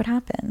 and watch what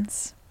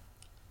happens.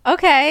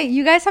 Okay,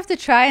 you guys have to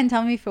try and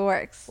tell me if it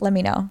works. Let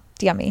me know.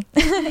 DM me.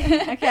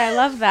 Okay, I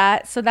love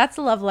that. So that's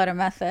the love letter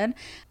method.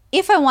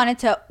 If I wanted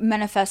to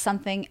manifest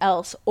something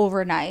else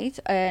overnight,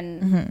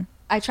 and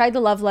I tried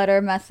the love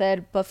letter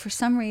method, but for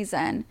some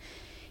reason,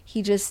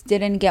 he just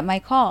didn't get my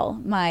call,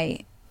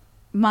 my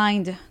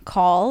mind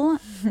call.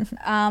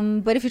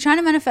 But if you're trying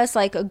to manifest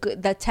like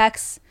that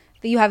text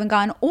that you haven't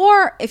gotten,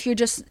 or if you're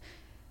just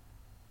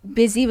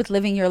busy with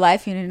living your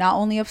life, you're not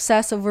only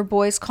obsessed over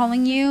boys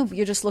calling you, but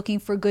you're just looking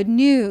for good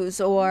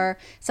news or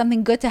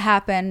something good to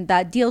happen,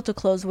 that deal to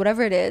close,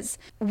 whatever it is,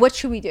 what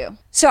should we do?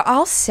 So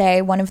I'll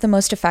say one of the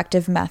most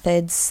effective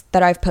methods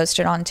that I've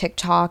posted on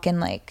TikTok, and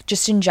like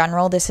just in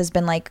general, this has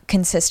been like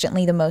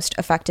consistently the most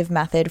effective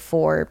method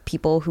for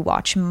people who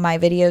watch my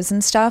videos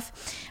and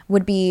stuff,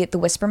 would be the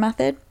whisper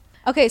method.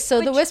 Okay,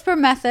 so the whisper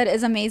method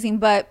is amazing,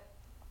 but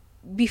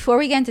before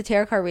we get into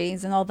tarot card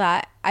readings and all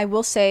that, I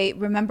will say,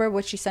 remember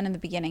what she said in the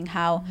beginning,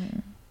 how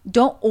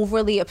don't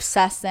overly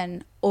obsess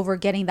then over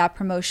getting that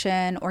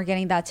promotion or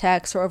getting that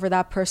text or over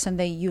that person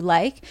that you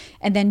like,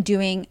 and then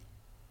doing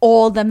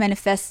all the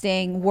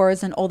manifesting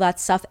words and all that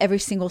stuff every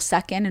single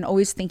second and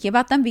always thinking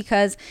about them,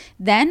 because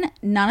then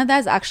none of that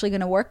is actually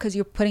going to work, because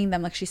you're putting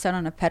them, like she said,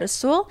 on a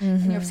pedestal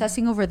and you're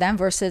obsessing over them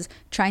versus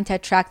trying to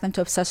attract them to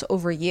obsess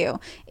over you.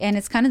 And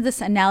it's kind of this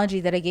analogy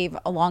that I gave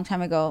a long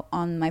time ago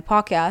on my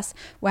podcast,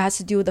 where it has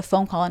to do with the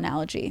phone call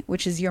analogy,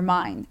 which is your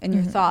mind and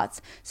your thoughts.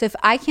 So if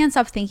I can't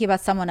stop thinking about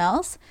someone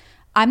else,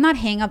 I'm not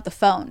hanging up the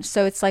phone.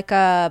 So it's like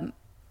a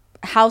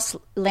house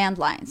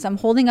landline. So I'm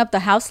holding up the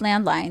house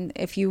landline.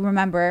 If you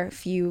remember,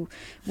 if you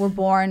were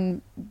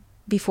born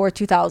before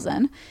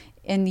 2000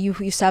 and you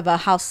used to have a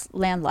house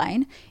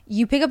landline,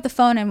 you pick up the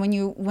phone, and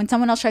when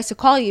someone else tries to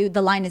call you,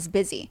 the line is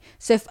busy.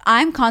 So if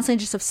I'm constantly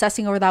just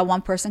obsessing over that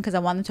one person because I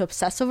want them to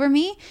obsess over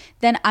me,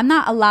 then I'm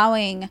not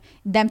allowing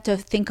them to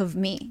think of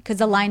me because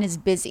the line is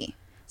busy.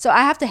 So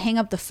I have to hang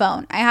up the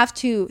phone. I have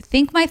to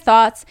think my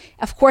thoughts.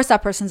 Of course,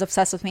 that person's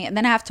obsessed with me. And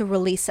then I have to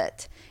release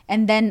it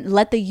and then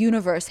let the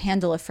universe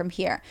handle it from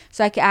here.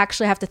 So I can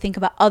actually have to think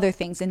about other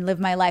things and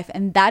live my life.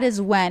 And that is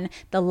when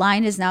the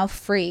line is now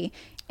free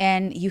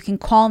and you can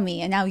call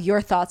me, and now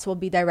your thoughts will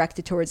be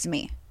directed towards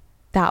me.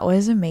 That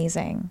was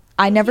amazing.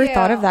 I never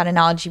thought of that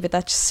analogy, but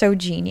that's so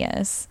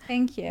genius.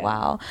 Thank you.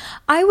 Wow.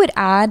 I would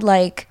add,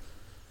 like,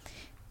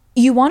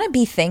 you want to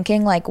be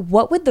thinking, like,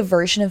 what would the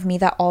version of me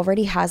that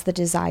already has the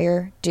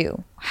desire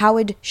do? How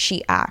would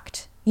she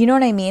act? You know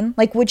what I mean?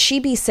 Like, would she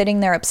be sitting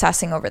there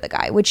obsessing over the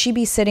guy? Would she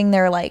be sitting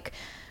there like,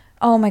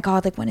 oh my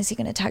God, like, when is he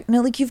going to text?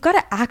 No, like, you've got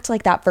to act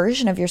like that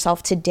version of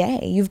yourself today.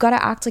 You've got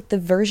to act like the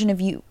version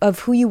of you, of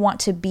who you want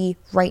to be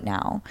right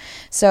now.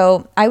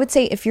 So I would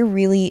say, if you're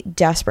really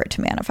desperate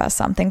to manifest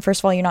something,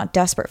 first of all, you're not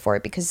desperate for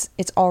it because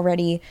it's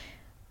already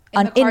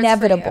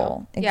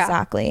inevitable.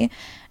 Exactly. Yeah.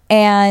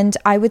 And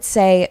I would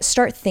say,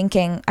 start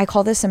thinking, I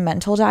call this a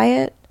mental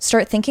diet.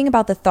 Start thinking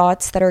about the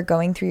thoughts that are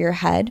going through your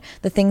head,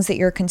 the things that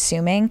you're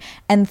consuming,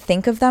 and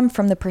think of them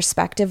from the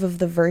perspective of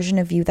the version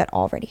of you that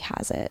already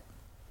has it.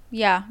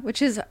 Yeah,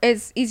 which is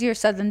easier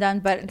said than done.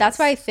 But that's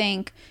why I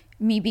think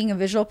me being a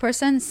visual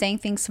person, saying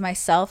things to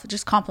myself,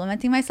 just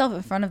complimenting myself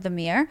in front of the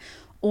mirror,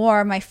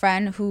 or my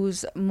friend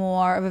who's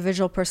more of a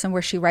visual person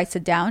where she writes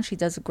it down, she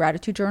does a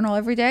gratitude journal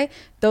every day,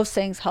 those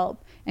things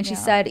help. And she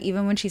said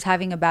even when she's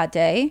having a bad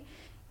day,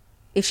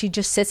 if she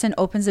just sits and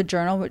opens a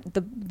journal,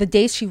 the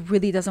days she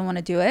really doesn't want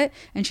to do it,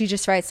 and she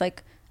just writes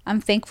like, I'm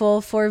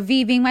thankful for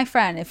V being my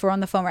friend if we're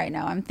on the phone right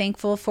now. I'm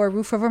thankful for a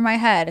roof over my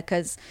head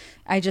because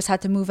I just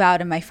had to move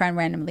out and my friend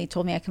randomly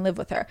told me I can live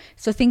with her.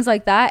 So things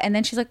like that. And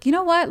then she's like, you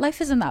know what? Life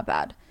isn't that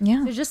bad.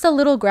 Yeah. There's just a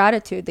little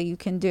gratitude that you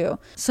can do.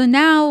 So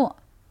now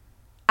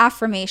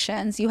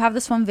affirmations. You have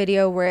this one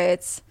video where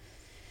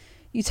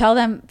you tell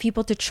them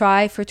people to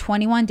try for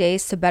 21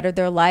 days to better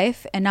their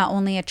life and not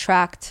only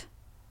attract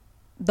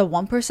the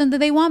one person that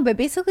they want, but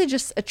basically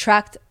just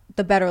attract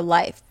the better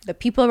life, the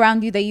people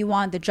around you that you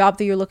want, the job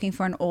that you're looking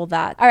for, and all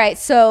that. All right,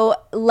 so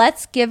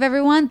let's give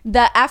everyone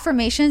the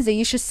affirmations that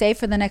you should say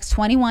for the next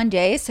 21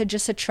 days to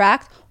just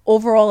attract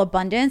overall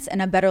abundance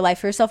and a better life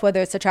for yourself,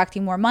 whether it's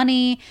attracting more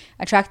money,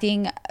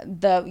 attracting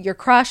your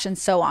crush, and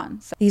so on.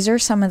 So these are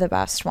some of the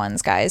best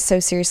ones, guys. So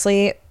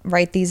seriously,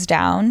 write these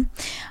down.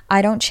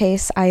 I don't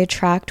chase, I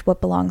attract. What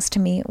belongs to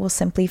me will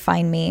simply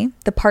find me.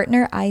 The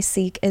partner I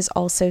seek is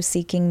also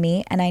seeking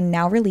me, and I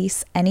now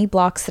release any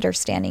blocks that are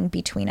standing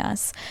between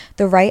us.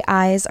 The right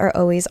eyes are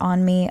always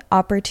on me.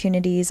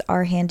 Opportunities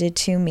are handed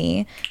to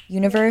me.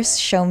 Universe,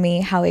 show me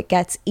how it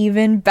gets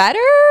even better.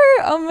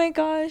 Oh my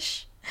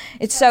gosh.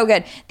 It's so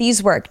good.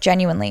 These work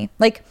genuinely.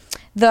 Like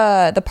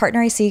the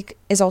partner I seek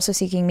is also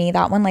seeking me.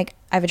 That one, like,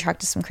 I've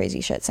attracted some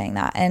crazy shit saying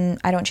that. And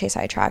I don't chase,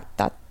 I attract.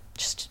 That's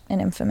just an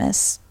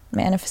infamous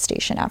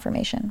manifestation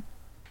affirmation.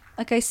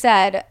 like I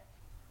said,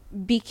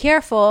 be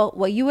careful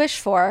what you wish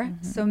for.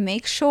 Mm-hmm. So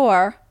make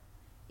sure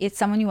it's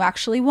someone you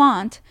actually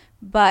want.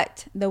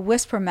 But the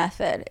whisper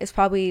method is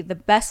probably the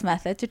best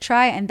method to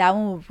try, and that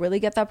one will really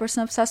get that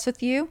person obsessed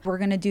with you. We're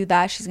going to do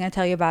that. She's going to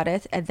tell you about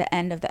it at the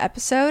end of the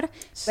episode.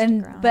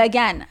 But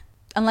again,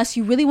 unless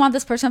you really want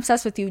this person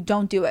obsessed with you,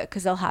 don't do it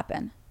because they'll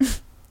happen.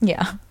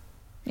 Yeah.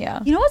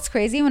 You know what's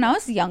crazy? When I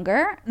was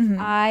younger, mm-hmm.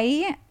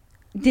 I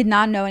did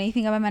not know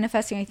anything about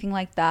manifesting or anything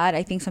like that.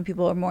 I think some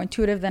people are more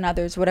intuitive than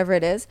others, whatever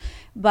it is.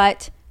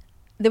 But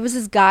there was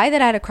this guy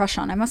that I had a crush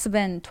on. I must have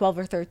been 12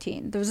 or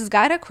 13. There was this guy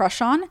I had a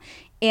crush on,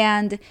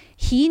 and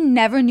he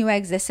never knew I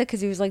existed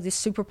because he was like this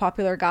super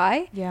popular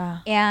guy. Yeah.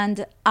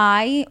 And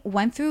I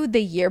went through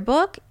the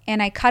yearbook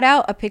and I cut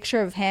out a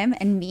picture of him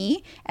and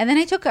me. And then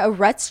I took a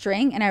red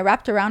string and I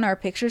wrapped around our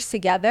pictures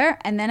together.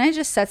 And then I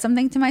just said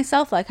something to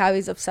myself, like how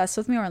he's obsessed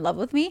with me or in love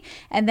with me.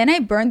 And then I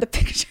burned the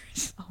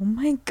pictures. Oh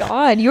my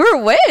God, you're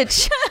a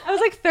witch. I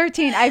was like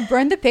 13. I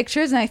burned the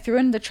pictures and I threw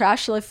it in the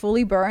trash till it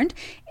fully burned.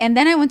 And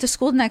then I went to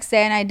school the next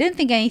day and I didn't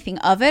think anything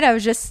of it. I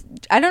was just,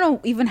 I don't know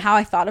even how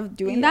I thought of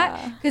doing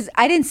that, because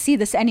I didn't see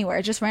this anywhere.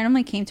 It just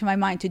randomly came to my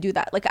mind to do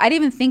that. Like, I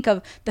didn't even think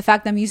of the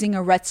fact that I'm using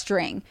a red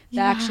string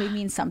that actually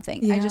means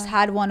something. I just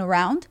had one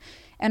around.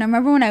 And I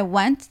remember when I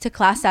went to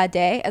class that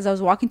day, as I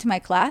was walking to my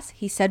class,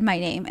 he said my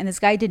name, and this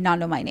guy did not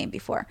know my name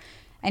before.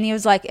 And he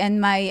was like,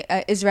 and my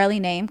Israeli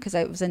name, because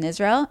I was in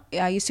Israel,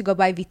 I used to go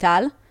by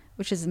Vital,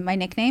 which is my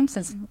nickname,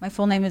 since my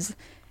full name is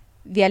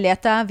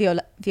Violetta.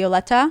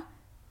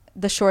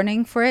 The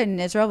shortening for it in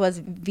Israel was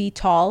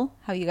Vital,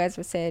 how you guys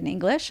would say it in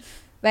English.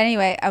 But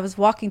anyway, I was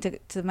walking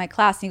to my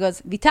class, and he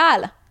goes,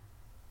 Vital.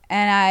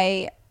 And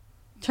I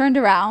turned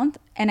around,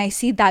 and I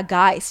see that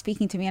guy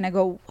speaking to me, and I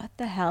go, what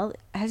the hell?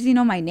 How does he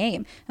know my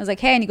name? I was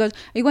like, hey. And he goes,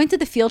 are you going to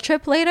the field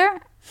trip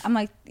later? I'm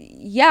like,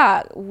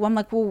 yeah. I'm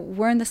like, well,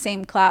 we're in the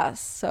same class,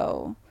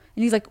 so.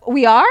 And he's like,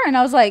 we are? And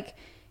I was like,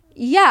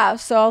 yeah,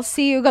 so I'll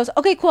see you. He goes,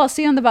 okay, cool, I'll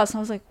see you on the bus. And I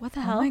was like, what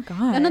the hell? Oh my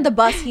God. Then on the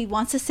bus, he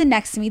wants to sit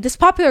next to me. This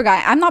popular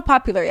guy, I'm not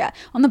popular yet.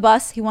 On the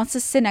bus, he wants to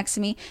sit next to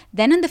me.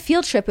 Then in the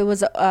field trip, it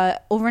was a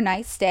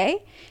overnight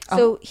stay.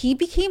 So he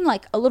became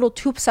like a little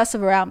too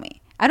obsessive around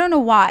me. I don't know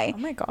why. Oh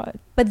my God.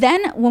 But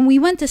then when we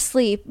went to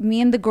sleep, me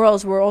and the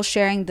girls were all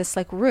sharing this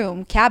like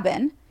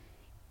cabin.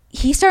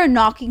 He started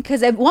knocking,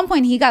 because at one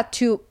point he got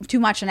too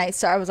much, and I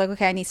was like,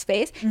 okay, I need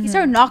space. Mm-hmm. He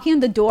started knocking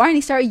on the door and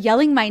he started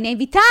yelling my name,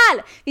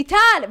 Vital,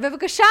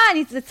 bevakasha,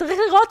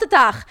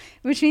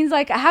 which means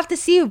like, I have to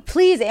see you,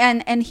 please.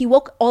 And he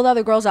woke all the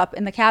other girls up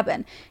in the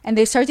cabin, and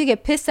they started to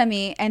get pissed at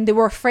me, and they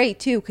were afraid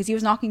too, because he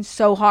was knocking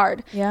so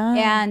hard. Yeah.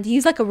 And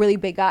he's like a really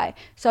big guy.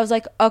 So I was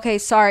like, okay,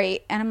 sorry.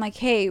 And I'm like,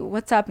 hey,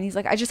 what's up? And he's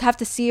like, I just have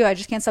to see you. I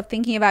just can't stop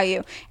thinking about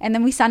you. And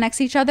then we sat next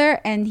to each other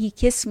and he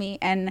kissed me,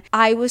 and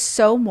I was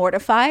so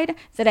mortified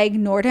that I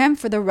ignored him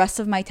for the rest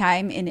of my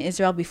time in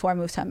Israel before I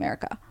moved to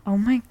America. Oh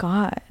my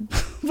God.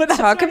 But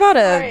talk about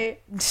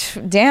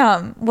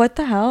damn, what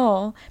the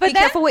hell? But be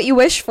careful what you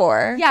wish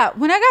for. Yeah,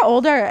 when I got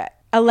older,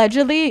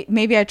 allegedly,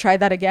 maybe I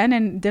tried that again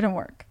and it didn't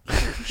work.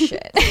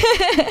 Shit.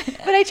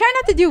 But I try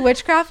not to do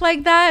witchcraft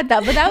like that.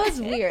 But that was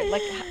weird.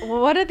 Like,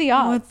 what are the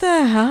odds? What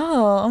the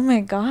hell? Oh my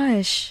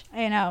gosh.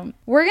 I know.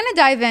 We're going to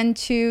dive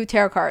into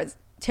tarot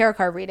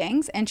card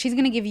readings, and she's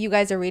going to give you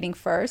guys a reading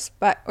first,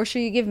 or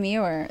should you give me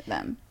or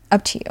them?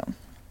 Up to you.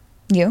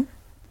 You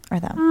or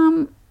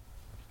them?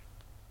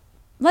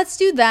 Let's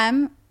do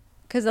them,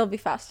 because they'll be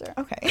faster.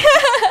 Okay.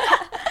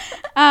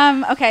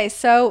 Okay,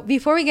 so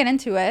before we get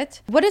into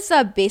it, what is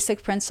the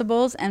basic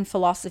principles and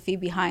philosophy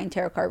behind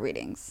tarot card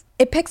readings?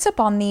 It picks up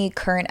on the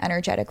current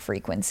energetic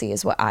frequency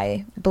is what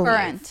I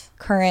believe.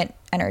 Current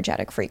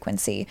energetic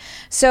frequency.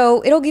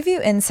 So it'll give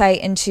you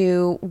insight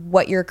into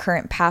what your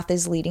current path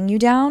is leading you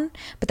down,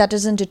 but that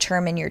doesn't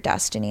determine your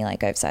destiny,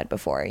 like I've said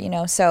before, you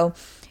know? So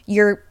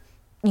you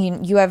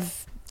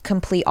have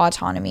complete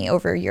autonomy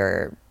over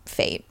your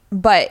fate,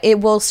 but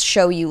it will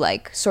show you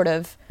like sort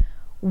of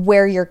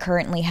where you're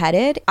currently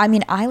headed. I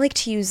mean, I like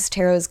to use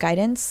tarot's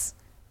guidance,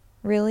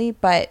 really,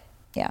 but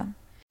yeah.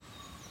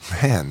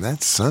 Man,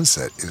 that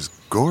sunset is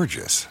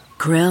gorgeous.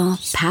 Grill,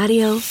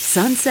 patio,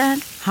 sunset.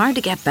 Hard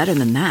to get better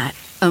than that.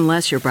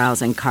 Unless you're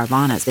browsing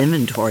Carvana's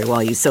inventory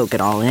while you soak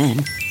it all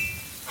in.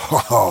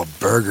 Oh,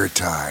 burger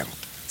time.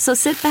 So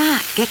sit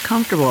back, get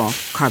comfortable.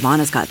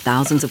 Carvana's got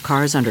thousands of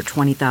cars under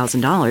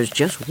 $20,000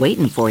 just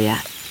waiting for you.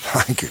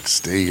 I could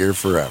stay here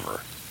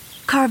forever.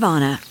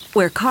 Carvana,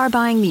 where car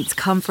buying meets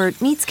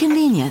comfort meets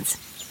convenience.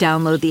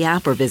 Download the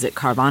app or visit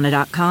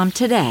Carvana.com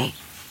today.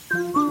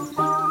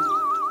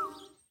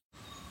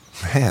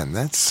 Man,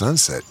 that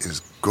sunset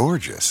is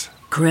gorgeous.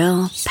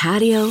 Grill,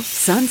 patio,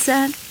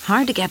 sunset.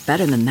 Hard to get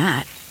better than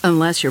that.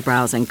 Unless you're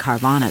browsing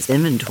Carvana's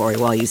inventory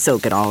while you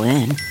soak it all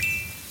in.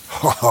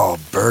 Oh,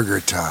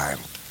 burger time.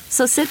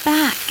 So sit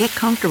back, get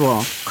comfortable.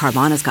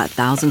 Carvana's got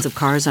thousands of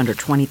cars under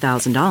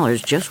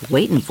 $20,000 just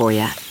waiting for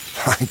you.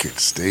 I could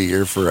stay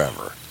here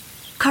forever.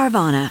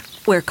 Carvana,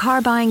 where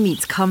car buying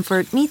meets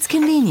comfort meets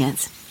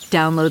convenience.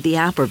 Download the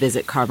app or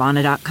visit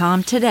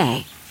Carvana.com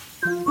today.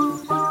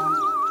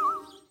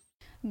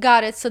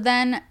 Got it. So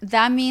then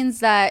that means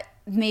that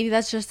maybe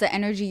that's just the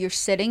energy you're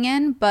sitting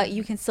in, but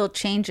you can still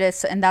change it.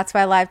 So, and that's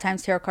why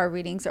lifetimes tarot card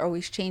readings are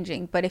always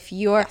changing. But if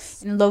you're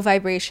in low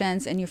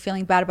vibrations and you're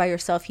feeling bad about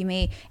yourself,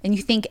 and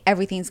you think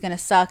everything's going to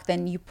suck,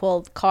 then you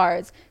pull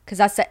cards because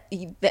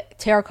the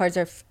tarot cards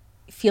are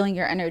feeling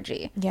your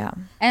energy. Yeah.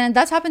 And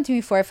that's happened to me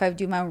before. If I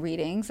do my own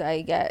readings,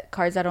 I get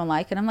cards I don't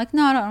like and I'm like,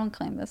 no, I don't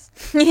claim this.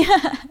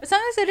 Yeah. But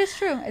sometimes it is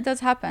true. It does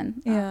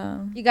happen.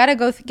 Yeah. You got to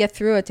go get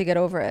through it to get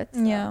over it.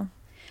 So. Yeah.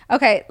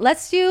 Okay,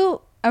 let's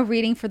do a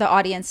reading for the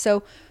audience.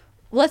 So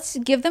let's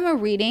give them a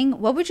reading.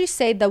 What would you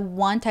say the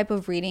one type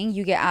of reading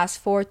you get asked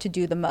for to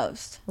do the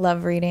most?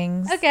 Love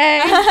readings.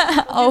 Okay.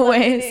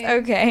 Always.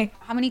 Okay.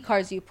 How many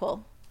cards do you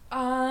pull?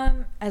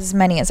 As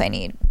many as I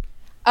need.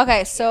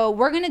 Okay, so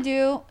we're going to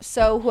do,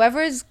 so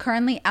whoever is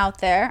currently out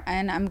there,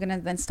 and I'm going to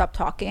then stop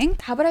talking.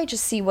 How about I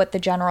just see what the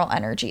general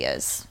energy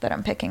is that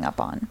I'm picking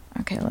up on?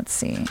 Okay, let's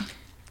see.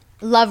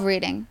 Love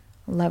reading.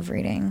 Love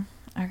reading.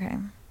 Okay.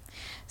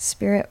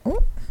 Spirit.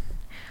 Ooh.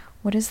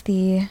 What is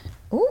the...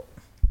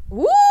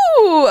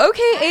 Ooh,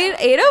 okay,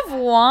 eight of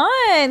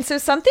wands. So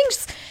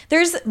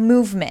there's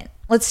movement.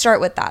 Let's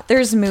start with that.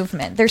 There's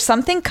movement. There's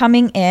something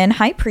coming in.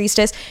 High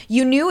Priestess.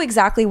 You knew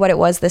exactly what it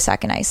was the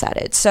second I said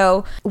it.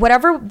 So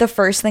whatever the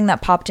first thing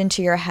that popped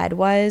into your head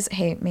was,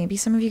 hey, maybe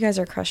some of you guys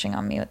are crushing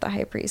on me with the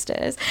High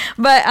Priestess.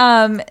 But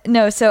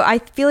no, so I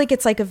feel like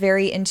it's like a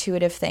very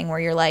intuitive thing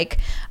where you're like,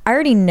 I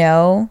already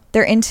know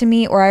they're into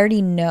me, or I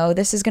already know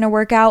this is going to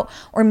work out.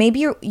 Or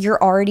maybe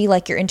you're already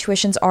like, your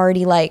intuition's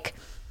already like,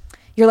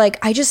 you're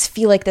like, I just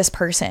feel like this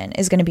person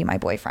is going to be my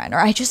boyfriend, or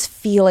I just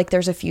feel like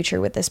there's a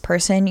future with this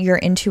person. Your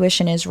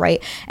intuition is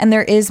right. And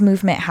there is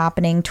movement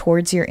happening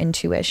towards your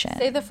intuition.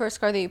 Say the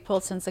first card that you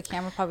pulled, since the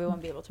camera probably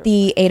won't be able to.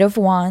 The Eight of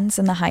Wands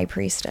and the High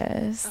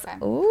Priestess. Okay.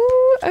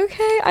 Ooh,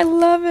 okay. I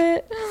love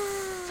it.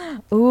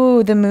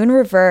 Ooh, the Moon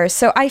reverse.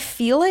 So I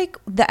feel like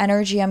the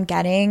energy I'm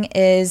getting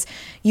is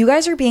you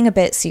guys are being a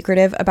bit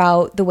secretive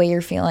about the way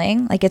you're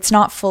feeling. Like it's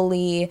not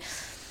fully,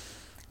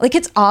 like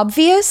it's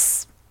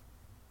obvious,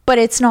 but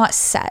it's not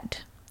said.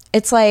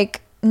 It's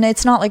like,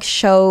 it's not like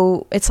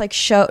show, it's like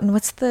show,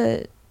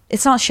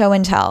 it's not show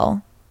and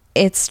tell.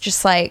 It's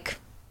just like,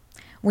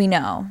 we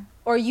know.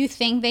 Or you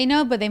think they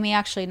know, but they may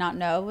actually not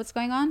know what's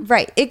going on.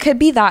 Right. It could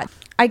be that.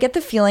 I get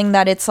the feeling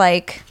that it's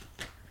like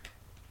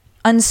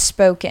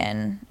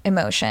unspoken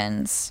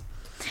emotions.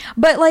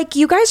 But like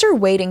you guys are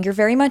waiting. You're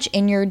very much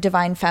in your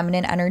divine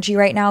feminine energy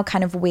right now,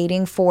 kind of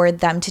waiting for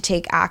them to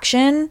take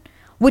action,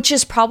 which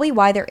is probably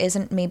why there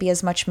isn't maybe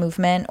as much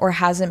movement, or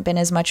hasn't been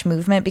as much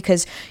movement,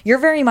 because you're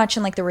very much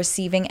in like the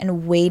receiving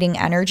and waiting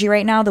energy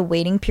right now, the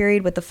waiting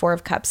period with the Four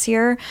of Cups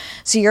here.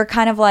 So you're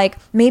kind of like,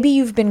 maybe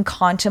you've been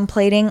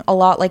contemplating a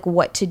lot, like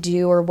what to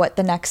do or what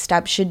the next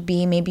step should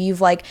be. Maybe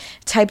you've like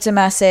typed a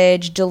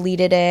message,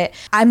 deleted it.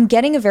 I'm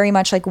getting a very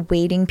much like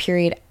waiting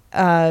period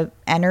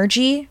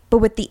energy, but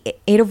with the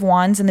Eight of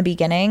Wands in the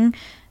beginning,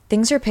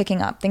 things are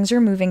picking up. Things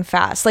are moving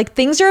fast. Like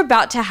things are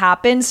about to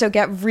happen. So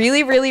get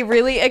really, really,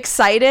 really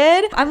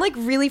excited. I'm like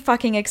really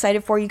fucking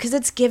excited for you, because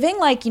it's giving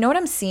like, you know what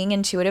I'm seeing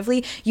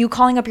intuitively? You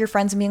calling up your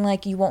friends and being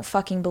like, you won't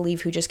fucking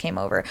believe who just came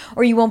over,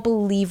 or you won't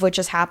believe what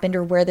just happened,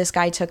 or where this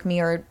guy took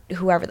me, or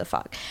whoever the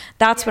fuck.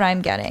 That's what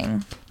I'm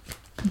getting.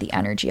 The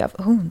energy of,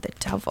 the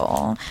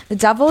devil. The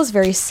devil is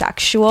very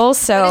sexual.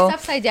 So, but it's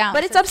upside down.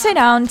 But it's upside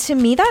down. To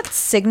me, that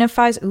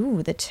signifies,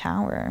 the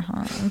Tower,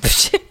 huh?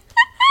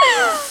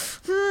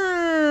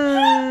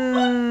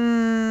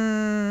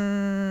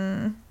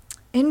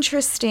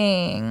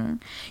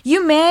 Interesting.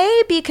 You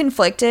may be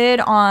conflicted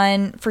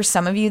on, for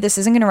some of you, this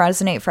isn't going to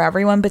resonate for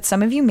everyone, but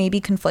some of you may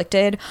be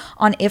conflicted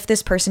on if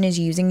this person is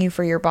using you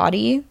for your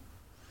body.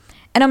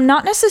 And I'm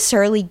not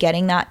necessarily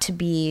getting that to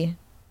be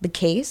the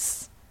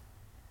case,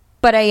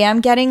 but I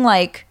am getting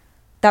like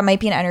that might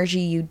be an energy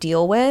you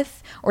deal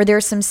with, or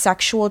there's some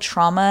sexual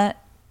trauma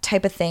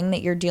type of thing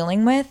that you're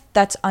dealing with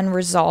that's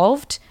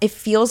unresolved. It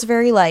feels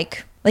very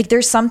like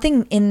there's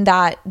something in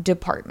that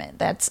department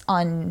that's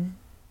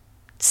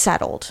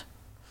unsettled.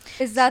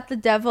 Is that the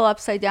devil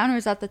upside down or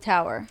is that the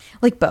tower?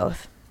 Like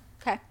both.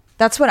 Okay.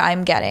 That's what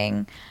I'm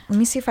getting. Let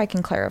me see if I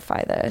can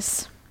clarify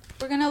this.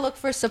 We're going to look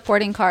for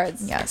supporting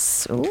cards.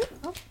 Yes. Ooh.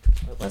 Oh,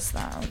 what was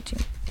that?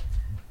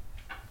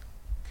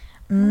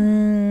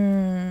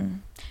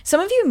 Some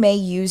of you may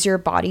use your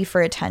body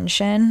for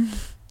attention,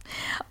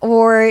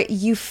 or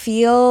you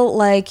feel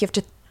like you have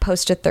to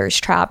post a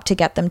thirst trap to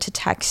get them to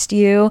text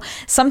you,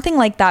 something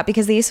like that,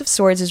 because the Ace of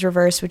Swords is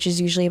reversed, which is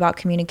usually about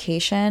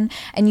communication,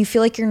 and you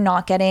feel like you're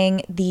not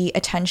getting the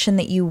attention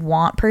that you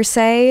want per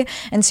se,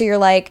 and so you're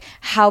like,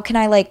 how can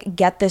I like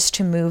get this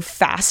to move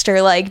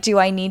faster? Like, do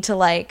I need to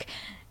like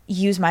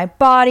use my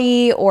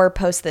body or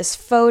post this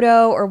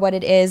photo or what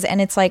it is?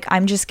 And it's like,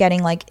 I'm just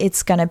getting like,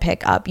 it's gonna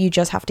pick up. You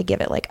just have to give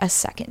it like a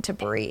second to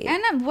breathe.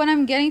 And what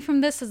I'm getting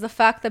from this is the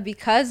fact that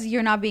because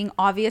you're not being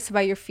obvious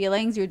about your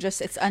feelings,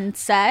 it's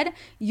unsaid,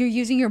 you're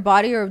using your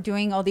body or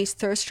doing all these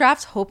thirst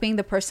traps, hoping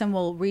the person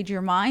will read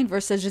your mind,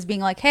 versus just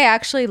being like, hey, I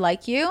actually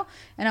like you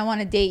and I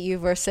want to date you,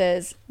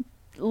 versus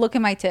look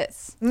at my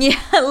tits. Yeah,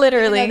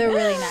 literally. They're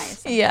really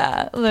nice.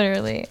 Yeah,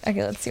 literally.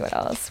 Okay, let's see what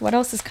else. What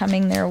else is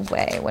coming their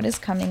way? What is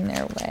coming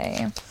their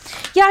way?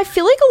 Yeah, I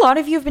feel like a lot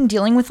of you have been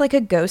dealing with like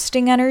a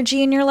ghosting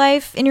energy in your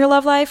life, in your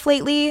love life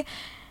lately.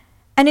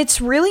 And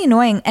it's really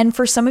annoying. And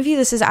for some of you,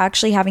 this is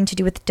actually having to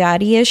do with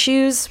daddy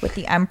issues with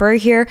the Emperor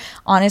here.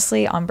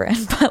 Honestly, on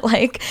brand. But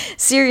like,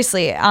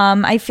 seriously,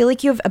 I feel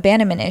like you have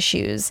abandonment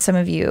issues, some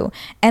of you.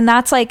 And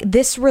that's like,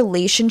 this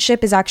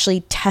relationship is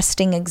actually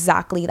testing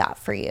exactly that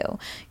for you.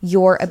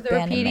 Your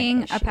abandonment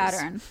repeating issues. A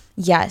pattern.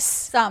 Yes.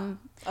 Some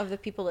of the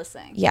people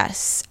listening.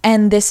 Yes.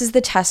 And this is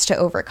the test to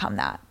overcome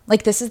that.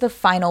 Like, this is the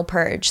final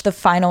purge, the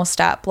final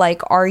step.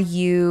 Like, are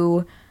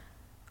you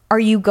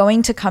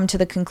going to come to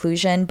the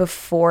conclusion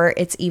before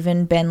it's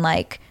even been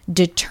like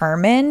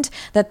determined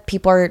that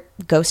people are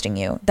ghosting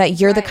you,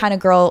 that you're the kind of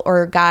girl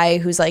or guy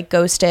who's like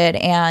ghosted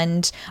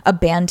and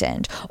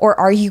abandoned? Or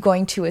are you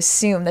going to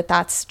assume that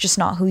that's just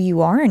not who you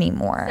are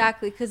anymore?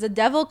 Exactly, because the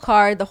devil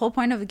card, the whole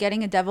point of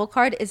getting a devil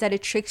card is that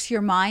it tricks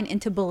your mind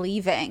into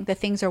believing that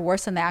things are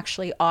worse than they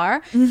actually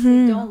are. So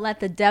you don't let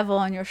the devil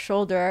on your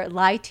shoulder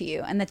lie to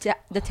you. And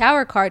the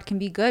tower card can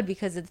be good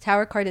because the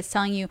tower card is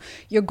telling you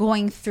you're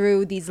going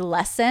through these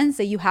lessons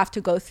that you have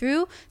to go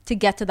through to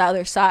get to the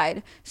other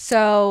side.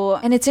 So,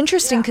 and it's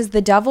interesting because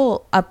the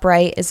devil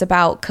upright is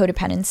about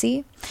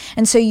codependency.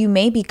 And so you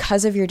may,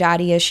 because of your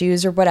daddy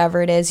issues or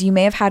whatever it is, you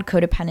may have had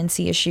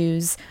codependency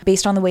issues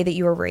based on the way that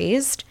you were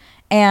raised.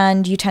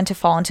 And you tend to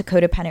fall into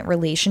codependent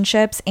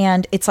relationships.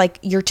 And it's like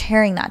you're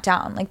tearing that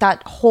down, like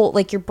that whole,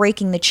 like you're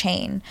breaking the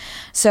chain.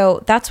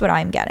 So that's what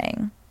I'm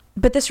getting.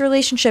 But this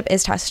relationship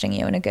is testing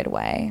you in a good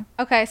way.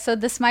 Okay, so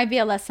this might be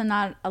a lesson,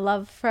 not a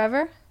love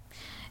forever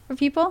for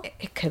people.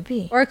 It could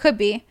be. Or it could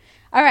be.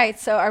 All right,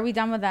 so are we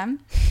done with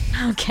them?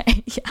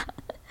 Okay, yeah.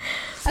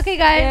 Okay,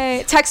 guys.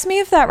 Yay. Text me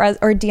if that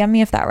or DM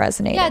me if that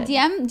resonated.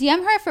 Yeah,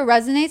 DM her if it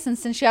resonates. And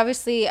since she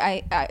obviously, are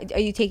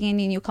you taking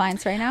any new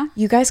clients right now?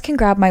 You guys can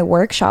grab my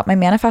workshop. My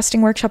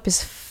manifesting workshop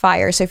is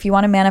fire. So if you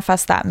want to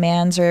manifest that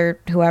man's or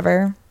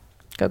whoever,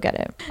 go get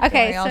it.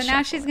 Okay, so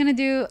now she's going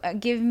to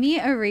give me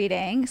a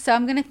reading. So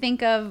I'm going to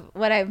think of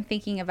what I'm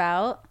thinking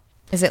about.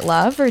 Is it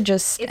love or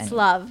just? It's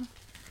love.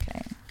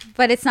 Okay.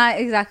 But it's not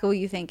exactly what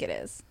you think it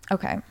is.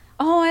 Okay.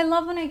 Oh, I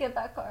love when I get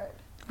that card.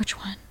 Which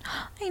one?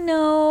 I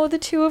know, the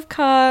Two of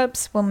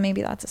Cups. Well,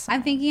 maybe that's a sign.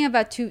 I'm thinking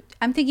about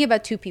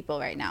two people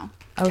right now.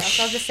 Oh,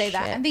 so I'll just say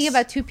that. I'm thinking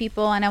about two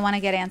people and I want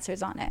to get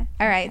answers on it.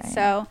 All right,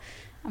 so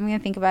I'm going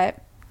to think about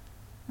it.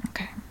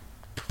 Okay.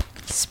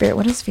 Spirit,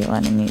 what is Viola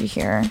wanting me to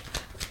hear?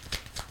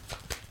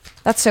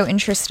 That's so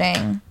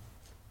interesting.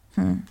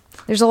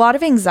 There's a lot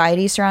of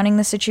anxiety surrounding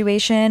the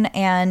situation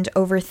and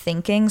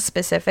overthinking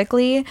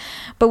specifically.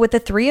 But with the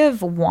Three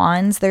of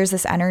Wands, there's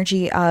this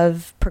energy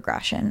of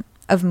progression,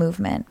 of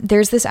movement.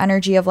 There's this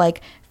energy of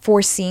like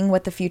foreseeing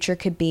what the future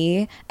could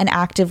be and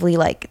actively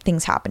like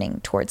things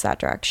happening towards that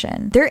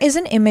direction. There is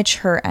an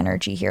immature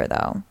energy here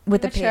though.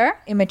 With immature?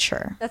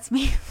 Immature. That's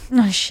me.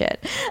 Oh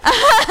shit.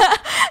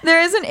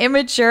 There is an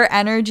immature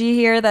energy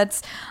here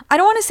that's, I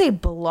don't want to say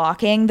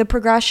blocking the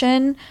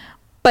progression,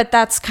 but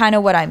that's kind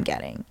of what I'm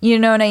getting. You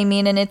know what I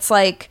mean? And it's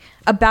like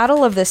a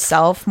battle of the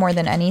self more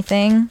than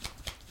anything.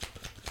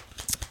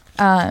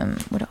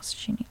 What else does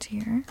she need to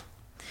hear?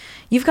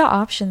 You've got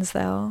options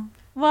though.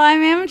 Well, I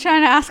am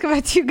trying to ask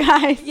about you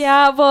guys.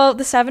 Yeah, well,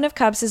 the Seven of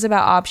Cups is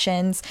about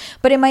options,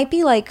 but it might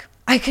be like,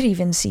 I could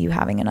even see you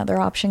having another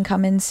option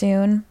come in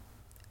soon.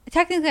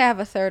 Technically, I have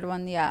a third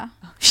one, yeah.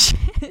 Oh, shit.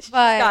 She's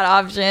But got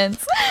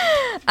options.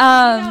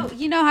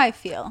 you know how I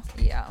feel.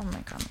 Yeah, oh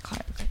my God, my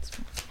card.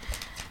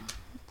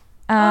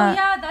 Oh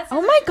yeah, that's.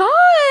 Oh my god.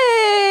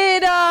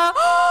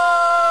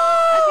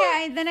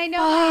 Okay, then I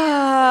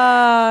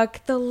know.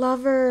 Fuck, the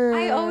Lovers.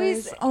 I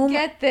always Oh my-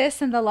 get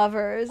this in the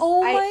Lovers.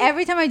 Oh my-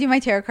 Every time I do my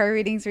tarot card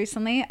readings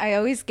recently, I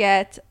always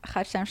get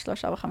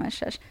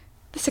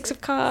the Six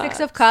of Cups. 6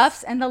 of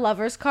Cups and the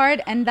Lovers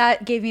card, and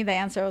that gave me the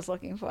answer I was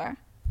looking for.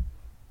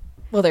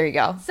 Well, there you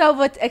go. So,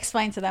 what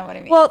explain to them what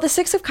I mean? Well, the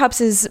Six of Cups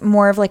is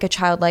more of like a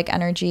childlike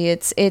energy.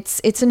 It's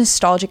a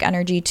nostalgic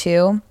energy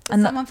too.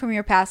 And someone from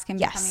your past can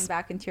be Yes. coming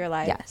back into your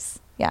life. Yes.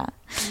 Yeah.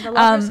 And the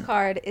Lovers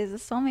card is a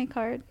soulmate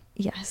card.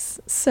 Yes.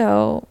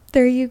 So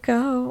there you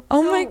go.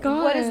 Oh So my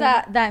god. What does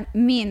that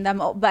mean?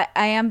 But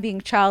I am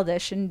being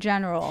childish in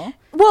general.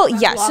 Well,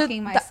 I'm yeah.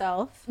 blocking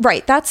myself.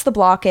 Right, that's the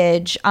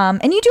blockage.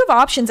 And you do have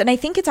options, and I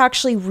think it's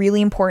actually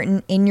really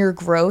important in your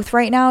growth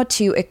right now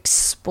to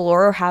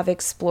explore or have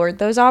explored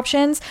those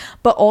options.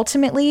 But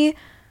ultimately,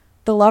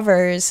 the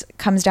Lovers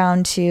comes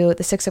down to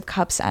the Six of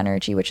Cups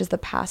energy, which is the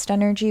past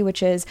energy,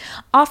 which is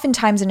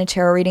oftentimes in a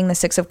tarot reading, the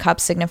Six of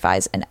Cups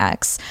signifies an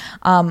ex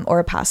or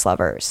a past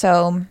lover.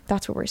 So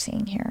that's what we're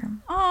seeing here.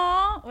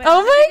 Aww. Wait,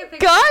 Oh my take a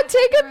picture god, so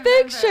I take can a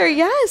picture. remember.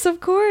 Yes, of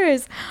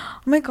course.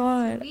 Oh my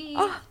god. Sweet.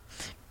 Oh.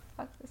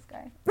 Fuck this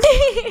guy.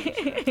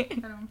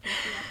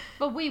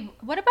 But wait,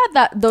 what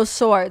about those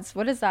swords?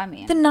 What does that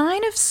mean? The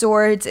Nine of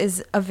Swords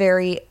is a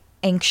very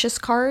anxious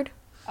card.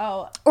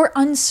 Oh, Or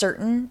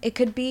uncertain, it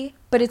could be,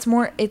 but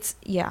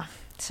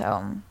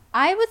so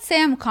I would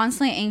say I'm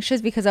constantly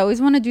anxious because I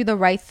always want to do the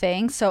right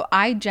thing. So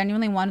I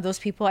genuinely one of those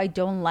people, I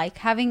don't like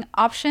having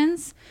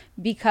options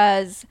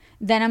because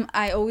then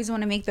I always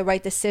want to make the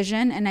right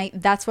decision, and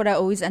that's what I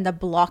always end up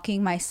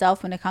blocking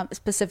myself when it comes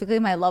specifically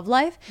my love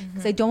life,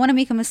 because I don't want to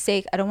make a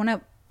mistake. I don't want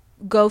to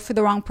go for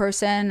the wrong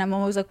person. I'm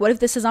always like, what if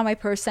this is not my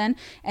person?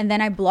 And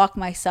then I block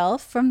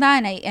myself from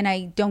that, and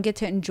I don't get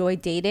to enjoy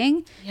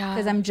dating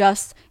because I'm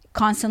just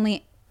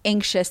constantly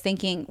anxious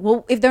thinking,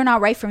 well, if they're not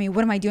right for me,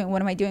 what am I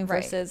doing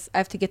versus I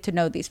have to get to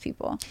know these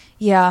people.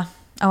 yeah.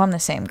 Oh, I'm the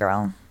same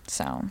girl.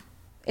 So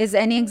Is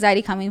any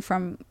anxiety coming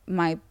from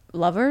my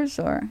lovers,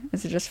 or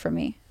is it just for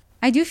me?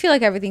 I do feel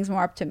like everything's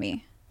more up to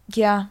me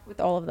yeah, with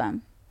all of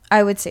them.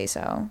 I would say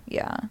so.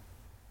 Yeah,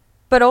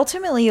 but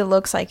ultimately it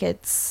looks like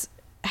it's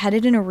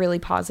headed in a really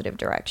positive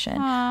direction.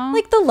 Aww.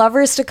 Like the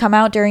Lovers to come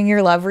out during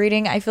your love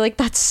reading, I feel like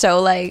that's so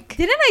like,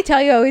 Didn't I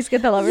tell you I always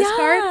get the lovers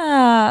card?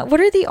 yeah,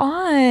 what are the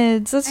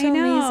odds? That's so I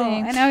know,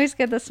 amazing. and I always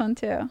get this one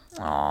too.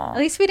 Aw. At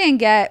least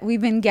we've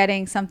been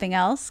getting something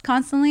else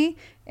constantly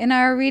in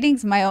our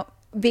readings.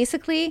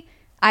 Basically,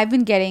 I've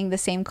been getting the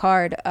same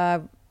card,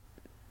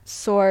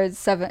 Swords,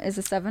 Seven of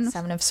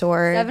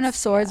Swords. Seven of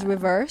Swords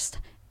Reversed,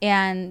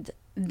 and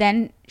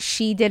then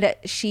she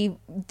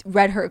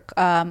read her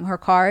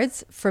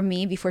cards for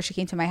me before she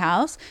came to my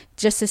house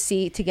just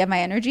to get my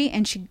energy,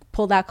 and she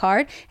pulled that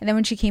card. And then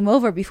when she came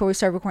over before we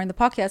started recording the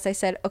podcast, I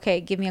said, okay,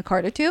 give me a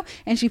card or two,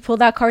 and she pulled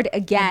that card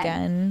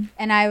again.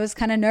 And I was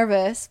kind of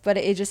nervous, but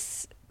it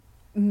just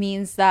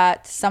means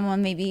that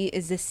someone maybe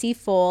is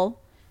deceitful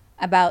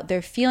about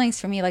their feelings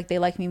for me, like they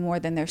like me more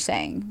than they're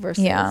saying,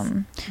 versus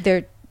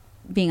they're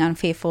being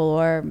unfaithful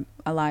or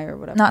a liar or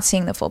whatever. Not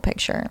seeing the full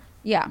picture.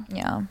 Yeah.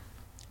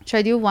 Should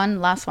I do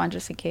one last one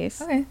just in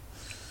case? Okay.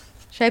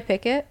 Should I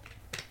pick it?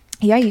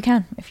 Yeah, you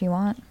can if you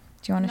want. Do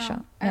you want to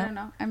show? I don't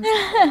know. I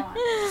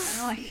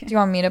don't like it. Do you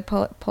want me to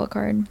pull a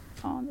card?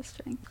 Oh, the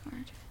strength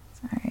card.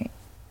 All right.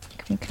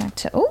 Can we connect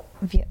to?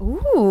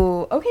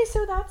 Ooh. Okay,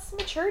 so that's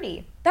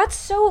maturity. That's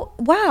so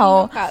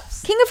wow. King of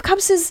Cups. King of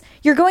Cups is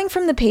you're going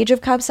from the Page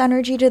of Cups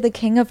energy to the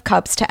King of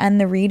Cups to end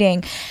the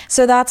reading.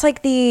 So that's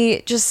like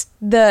the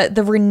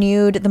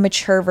renewed, the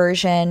mature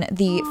version,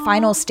 the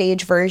final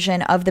stage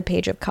version of the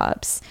Page of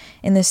Cups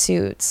in the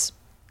suits.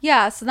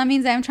 Yeah, so that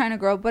means I'm trying to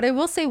grow. But I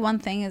will say one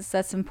thing is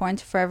that's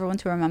important for everyone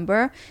to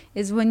remember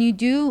is when you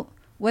do,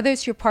 whether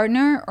it's your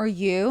partner or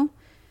you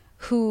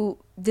who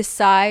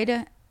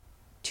decide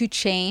to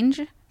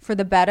change for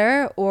the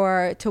better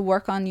or to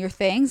work on your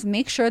things,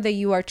 make sure that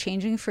you are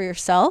changing for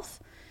yourself,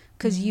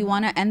 because you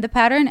want to end the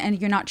pattern, and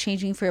you're not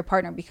changing for your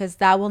partner, because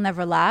that will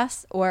never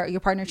last, or your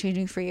partner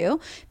changing for you,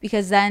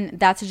 because then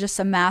that's just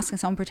a mask and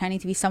someone pretending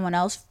to be someone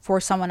else for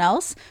someone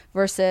else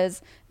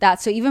versus that.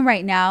 So even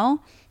right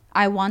now,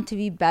 I want to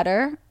be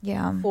better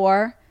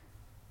for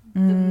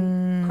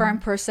the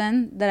current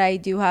person that I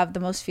do have the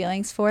most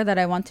feelings for, that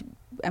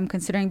I'm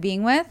considering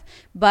being with.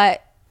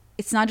 But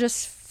it's not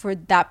just for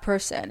that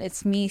person.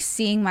 It's me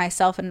seeing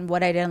myself and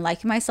what I didn't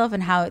like in myself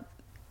and how it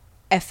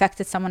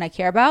affected someone I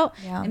care about,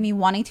 and me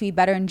wanting to be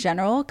better in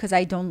general because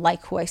I don't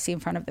like who I see in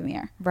front of the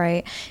mirror.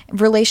 Right.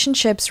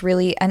 Relationships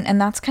really, and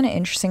that's kind of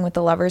interesting with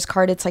the Lovers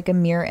card. It's like a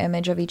mirror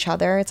image of each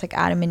other. It's like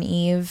Adam and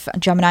Eve,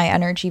 Gemini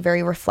energy,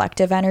 very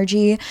reflective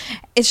energy.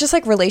 It's just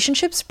like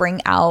relationships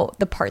bring out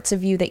the parts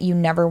of you that you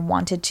never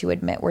wanted to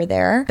admit were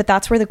there, but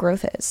that's where the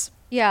growth is.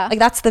 Yeah. Like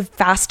that's the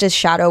fastest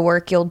shadow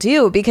work you'll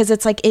do, because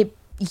it's like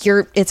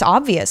it's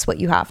obvious what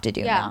you have to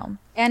do now.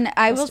 And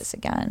I will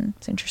again.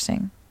 It's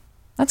interesting.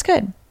 That's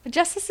good. But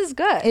justice is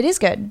good. It is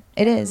good.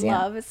 It is.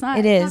 Love. Yeah. It's not.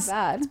 It it's is. not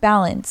bad. It's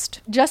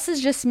balanced.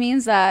 Justice just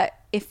means that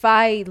if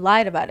I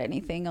lied about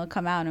anything, it'll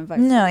come out and vice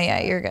versa. No,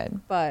 yeah, you're good.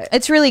 But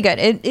it's really good.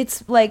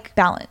 It's like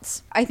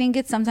balance. I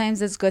think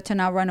sometimes it's good to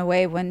not run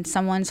away when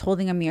someone's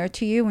holding a mirror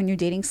to you when you're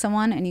dating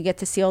someone and you get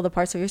to see all the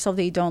parts of yourself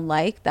that you don't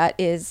like. That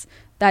is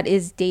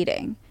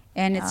dating.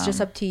 And it's just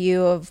up to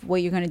you of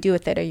what you're going to do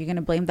with it. Are you going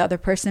to blame the other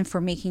person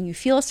for making you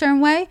feel a certain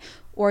way?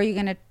 Or are you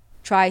going to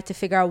try to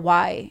figure out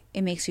why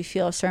it makes you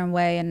feel a certain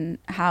way and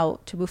how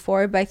to move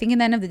forward? But I think at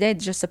the end of the day, it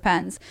just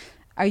depends.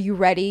 Are you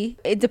ready?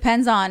 It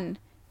depends on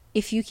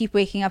if you keep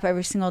waking up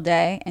every single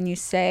day and you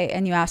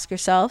ask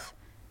yourself,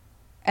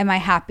 am I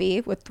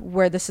happy with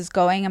where this is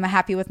going? Am I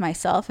happy with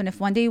myself? And if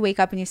one day you wake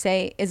up and you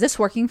say, is this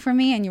working for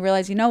me? And you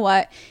realize, you know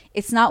what?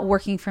 It's not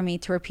working for me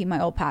to repeat my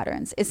old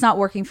patterns. It's not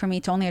working for me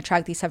to only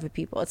attract these type of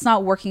people. It's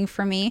not working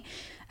for me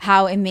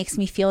how it makes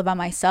me feel about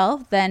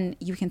myself. Then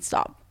you can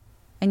stop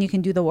and you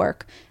can do the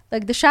work,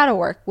 like the shadow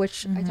work,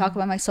 which I talk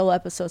about in my solo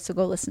episodes. So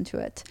go listen to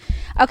it.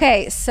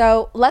 Okay,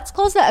 so let's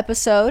close the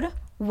episode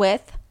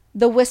with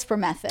the whisper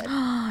method.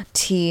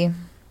 Tea.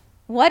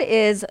 What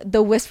is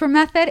the whisper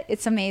method?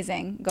 It's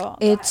amazing. Go.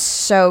 It's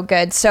so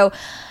good. So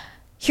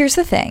here's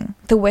the thing.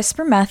 The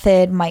whisper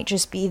method might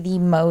just be the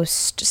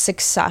most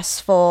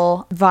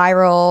successful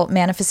viral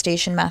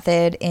manifestation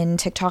method in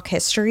TikTok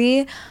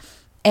history.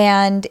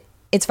 And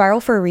it's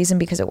viral for a reason,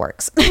 because it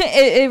works.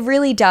 It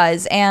really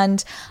does.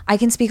 And I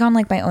can speak on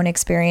like my own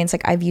experience.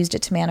 Like I've used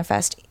it to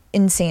manifest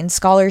insane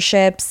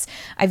scholarships.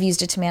 I've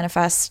used it to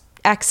manifest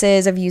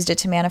exes. I've used it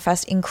to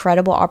manifest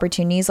incredible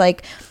opportunities.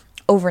 Like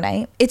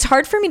overnight. It's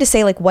hard for me to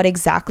say like what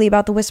exactly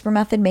about the whisper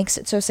method makes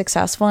it so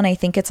successful. And I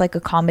think it's like a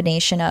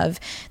combination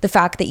of the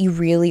fact that you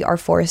really are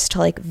forced to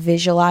like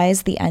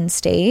visualize the end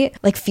state,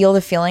 like feel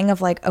the feeling of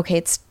like, okay,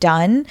 it's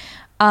done.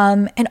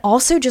 And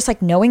also just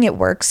like knowing it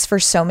works for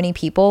so many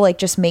people, like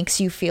just makes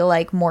you feel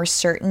like more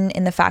certain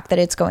in the fact that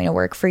it's going to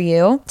work for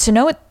you. To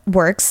know it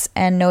works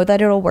and know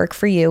that it'll work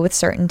for you with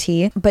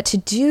certainty. But to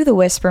do the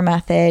whisper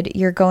method,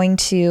 you're going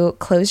to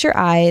close your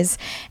eyes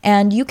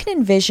and you can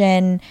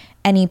envision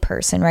any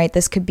person, right?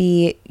 This could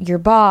be your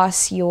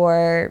boss,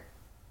 your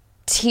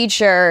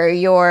teacher,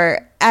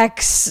 your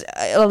ex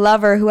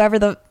lover, whoever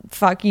the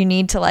fuck you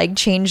need to like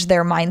change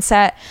their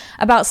mindset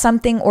about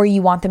something, or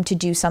you want them to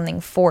do something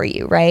for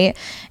you, right?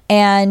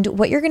 And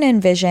what you're going to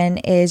envision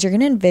is you're going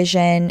to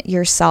envision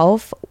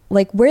yourself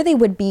like where they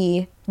would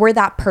be, where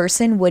that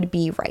person would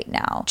be right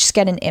now. Just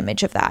get an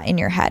image of that in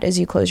your head as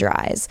you close your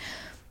eyes.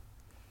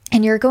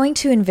 And you're going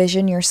to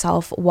envision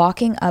yourself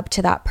walking up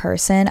to that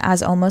person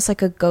as almost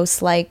like a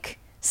ghost-like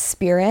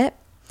spirit.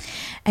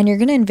 And you're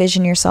going to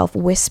envision yourself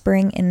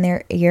whispering in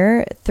their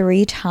ear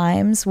 3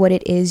 times what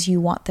it is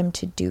you want them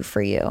to do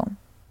for you.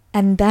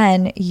 And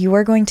then you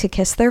are going to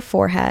kiss their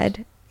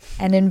forehead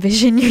and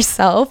envision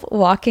yourself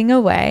walking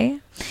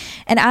away.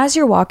 And as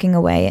you're walking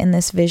away in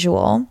this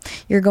visual,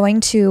 you're going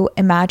to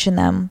imagine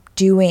them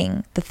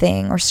doing the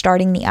thing or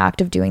starting the act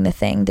of doing the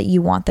thing that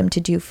you want them to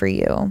do for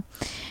you.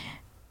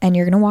 And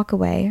you're going to walk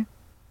away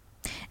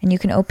and you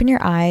can open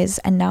your eyes,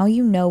 and now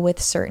you know with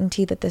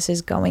certainty that this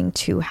is going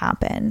to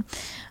happen.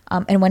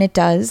 And when it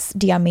does,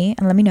 DM me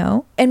and let me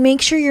know. And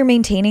make sure you're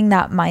maintaining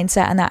that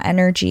mindset and that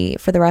energy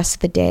for the rest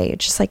of the day.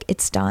 It's just like,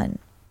 it's done.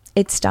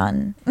 It's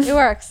done. It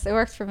works. It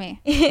works for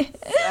me.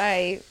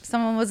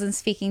 Someone wasn't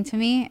speaking to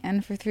me,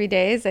 and for 3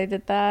 days I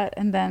did that,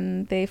 and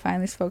then they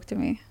finally spoke to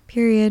me.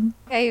 Period.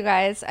 Okay, you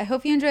guys, I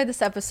hope you enjoyed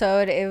this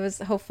episode. It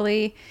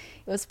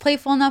was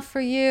playful enough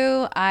for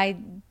you. I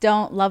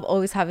don't love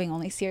always having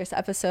only serious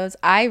episodes.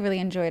 I really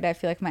enjoyed it. I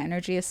feel like my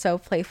energy is so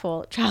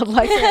playful,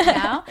 childlike right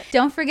now.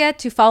 Don't forget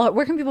to follow.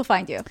 Where can people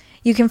find you?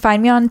 You can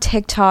find me on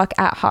TikTok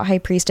at Hot High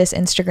Priestess,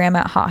 Instagram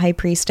at Hot High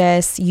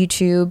Priestess,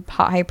 YouTube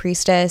Hot High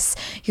Priestess.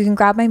 You can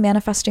grab my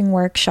manifesting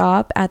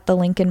workshop at the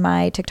link in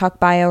my TikTok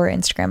bio or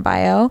Instagram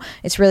bio.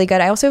 It's really good.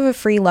 I also have a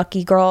free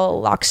Lucky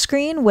Girl lock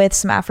screen with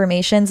some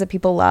affirmations that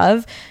people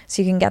love,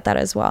 so you can get that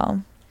as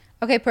well.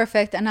 Okay,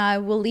 perfect. And I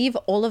will leave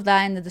all of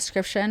that in the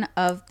description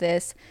of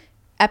this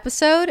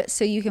episode,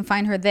 so you can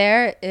find her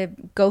there.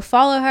 Go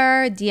follow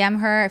her, DM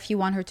her if you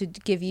want her to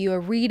give you a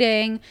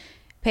reading,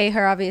 pay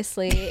her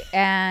obviously,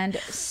 and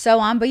so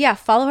on. But yeah,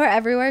 follow her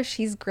everywhere.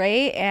 She's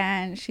great,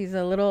 and she's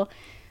a little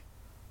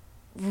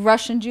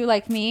Russian Jew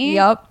like me.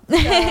 Yup.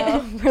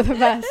 So we're the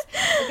best.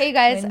 Okay, you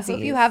guys, I hope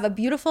you have a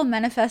beautiful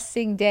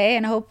manifesting day,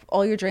 and I hope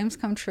all your dreams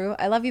come true.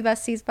 I love you,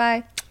 besties.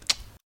 Bye.